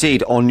Brunch.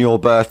 Indeed, on your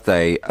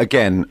birthday.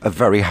 Again, a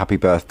very happy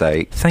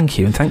birthday. Thank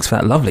you, and thanks for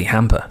that lovely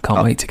hamper.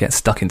 Can't wait to get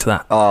stuck into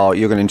that. Oh,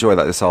 you're going to enjoy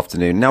that this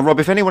afternoon. Now, Rob,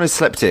 if anyone has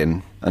slept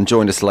in and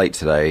joined us late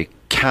today,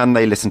 can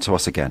they listen to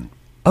us again?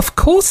 Of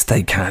course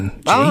they can,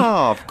 G.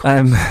 Oh, of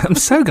course. I'm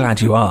so glad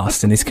you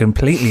asked in this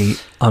completely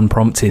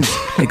unprompted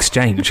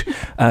exchange.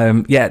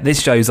 This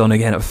show's on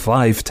again at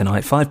 5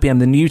 tonight, 5 p.m,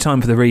 the new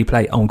time for the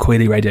replay on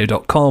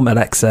QueerlyRadio.com,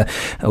 Alexa,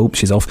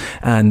 she's off,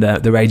 and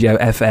the Radio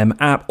FM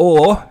app,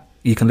 or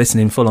you can listen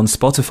in full on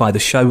Spotify. The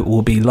show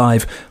will be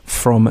live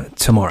from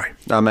tomorrow.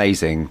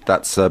 Amazing.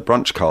 That's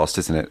Brunchcast,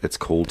 isn't it? It's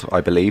called, I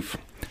believe.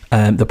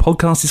 The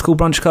podcast is called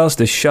Brunchcast.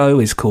 The show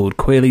is called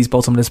Queerly's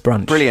Bottomless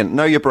Brunch. Brilliant.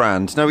 Know your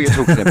brand. Know what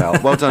you're talking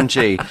about. Well done,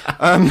 G.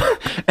 And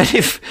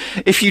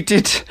if you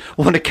did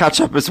want to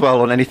catch up as well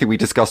on anything we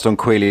discussed on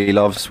Queerly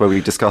Loves, where we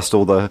discussed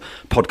all the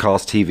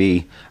podcast,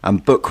 TV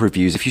and book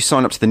reviews, if you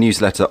sign up to the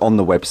newsletter on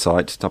the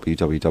website,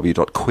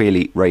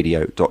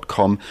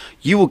 www.queerlyradio.com,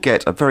 you will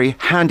get a very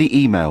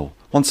handy email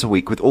once a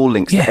week with all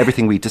links to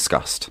everything we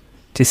discussed.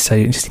 Just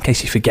in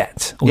case you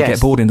forget or Yes.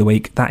 get bored in the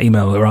week, that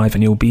email will arrive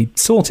and you'll be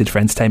sorted for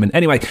entertainment.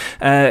 Anyway,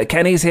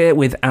 Kenny's here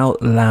with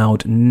Out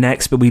Loud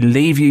next, but we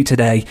leave you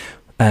today.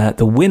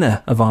 The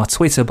winner of our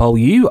Twitter poll,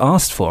 you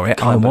asked for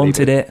it. I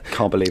wanted it.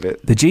 Can't believe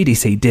it. The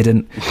GDC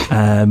didn't.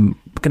 I'm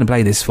going to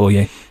play this for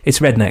you. It's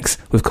Rednecks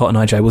with Cotton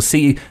Eye Joe. We'll see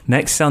you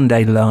next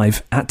Sunday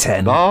live at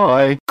 10.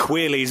 Bye.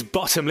 Queerly's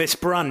Bottomless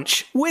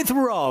Brunch with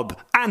Rob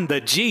and the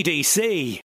GDC.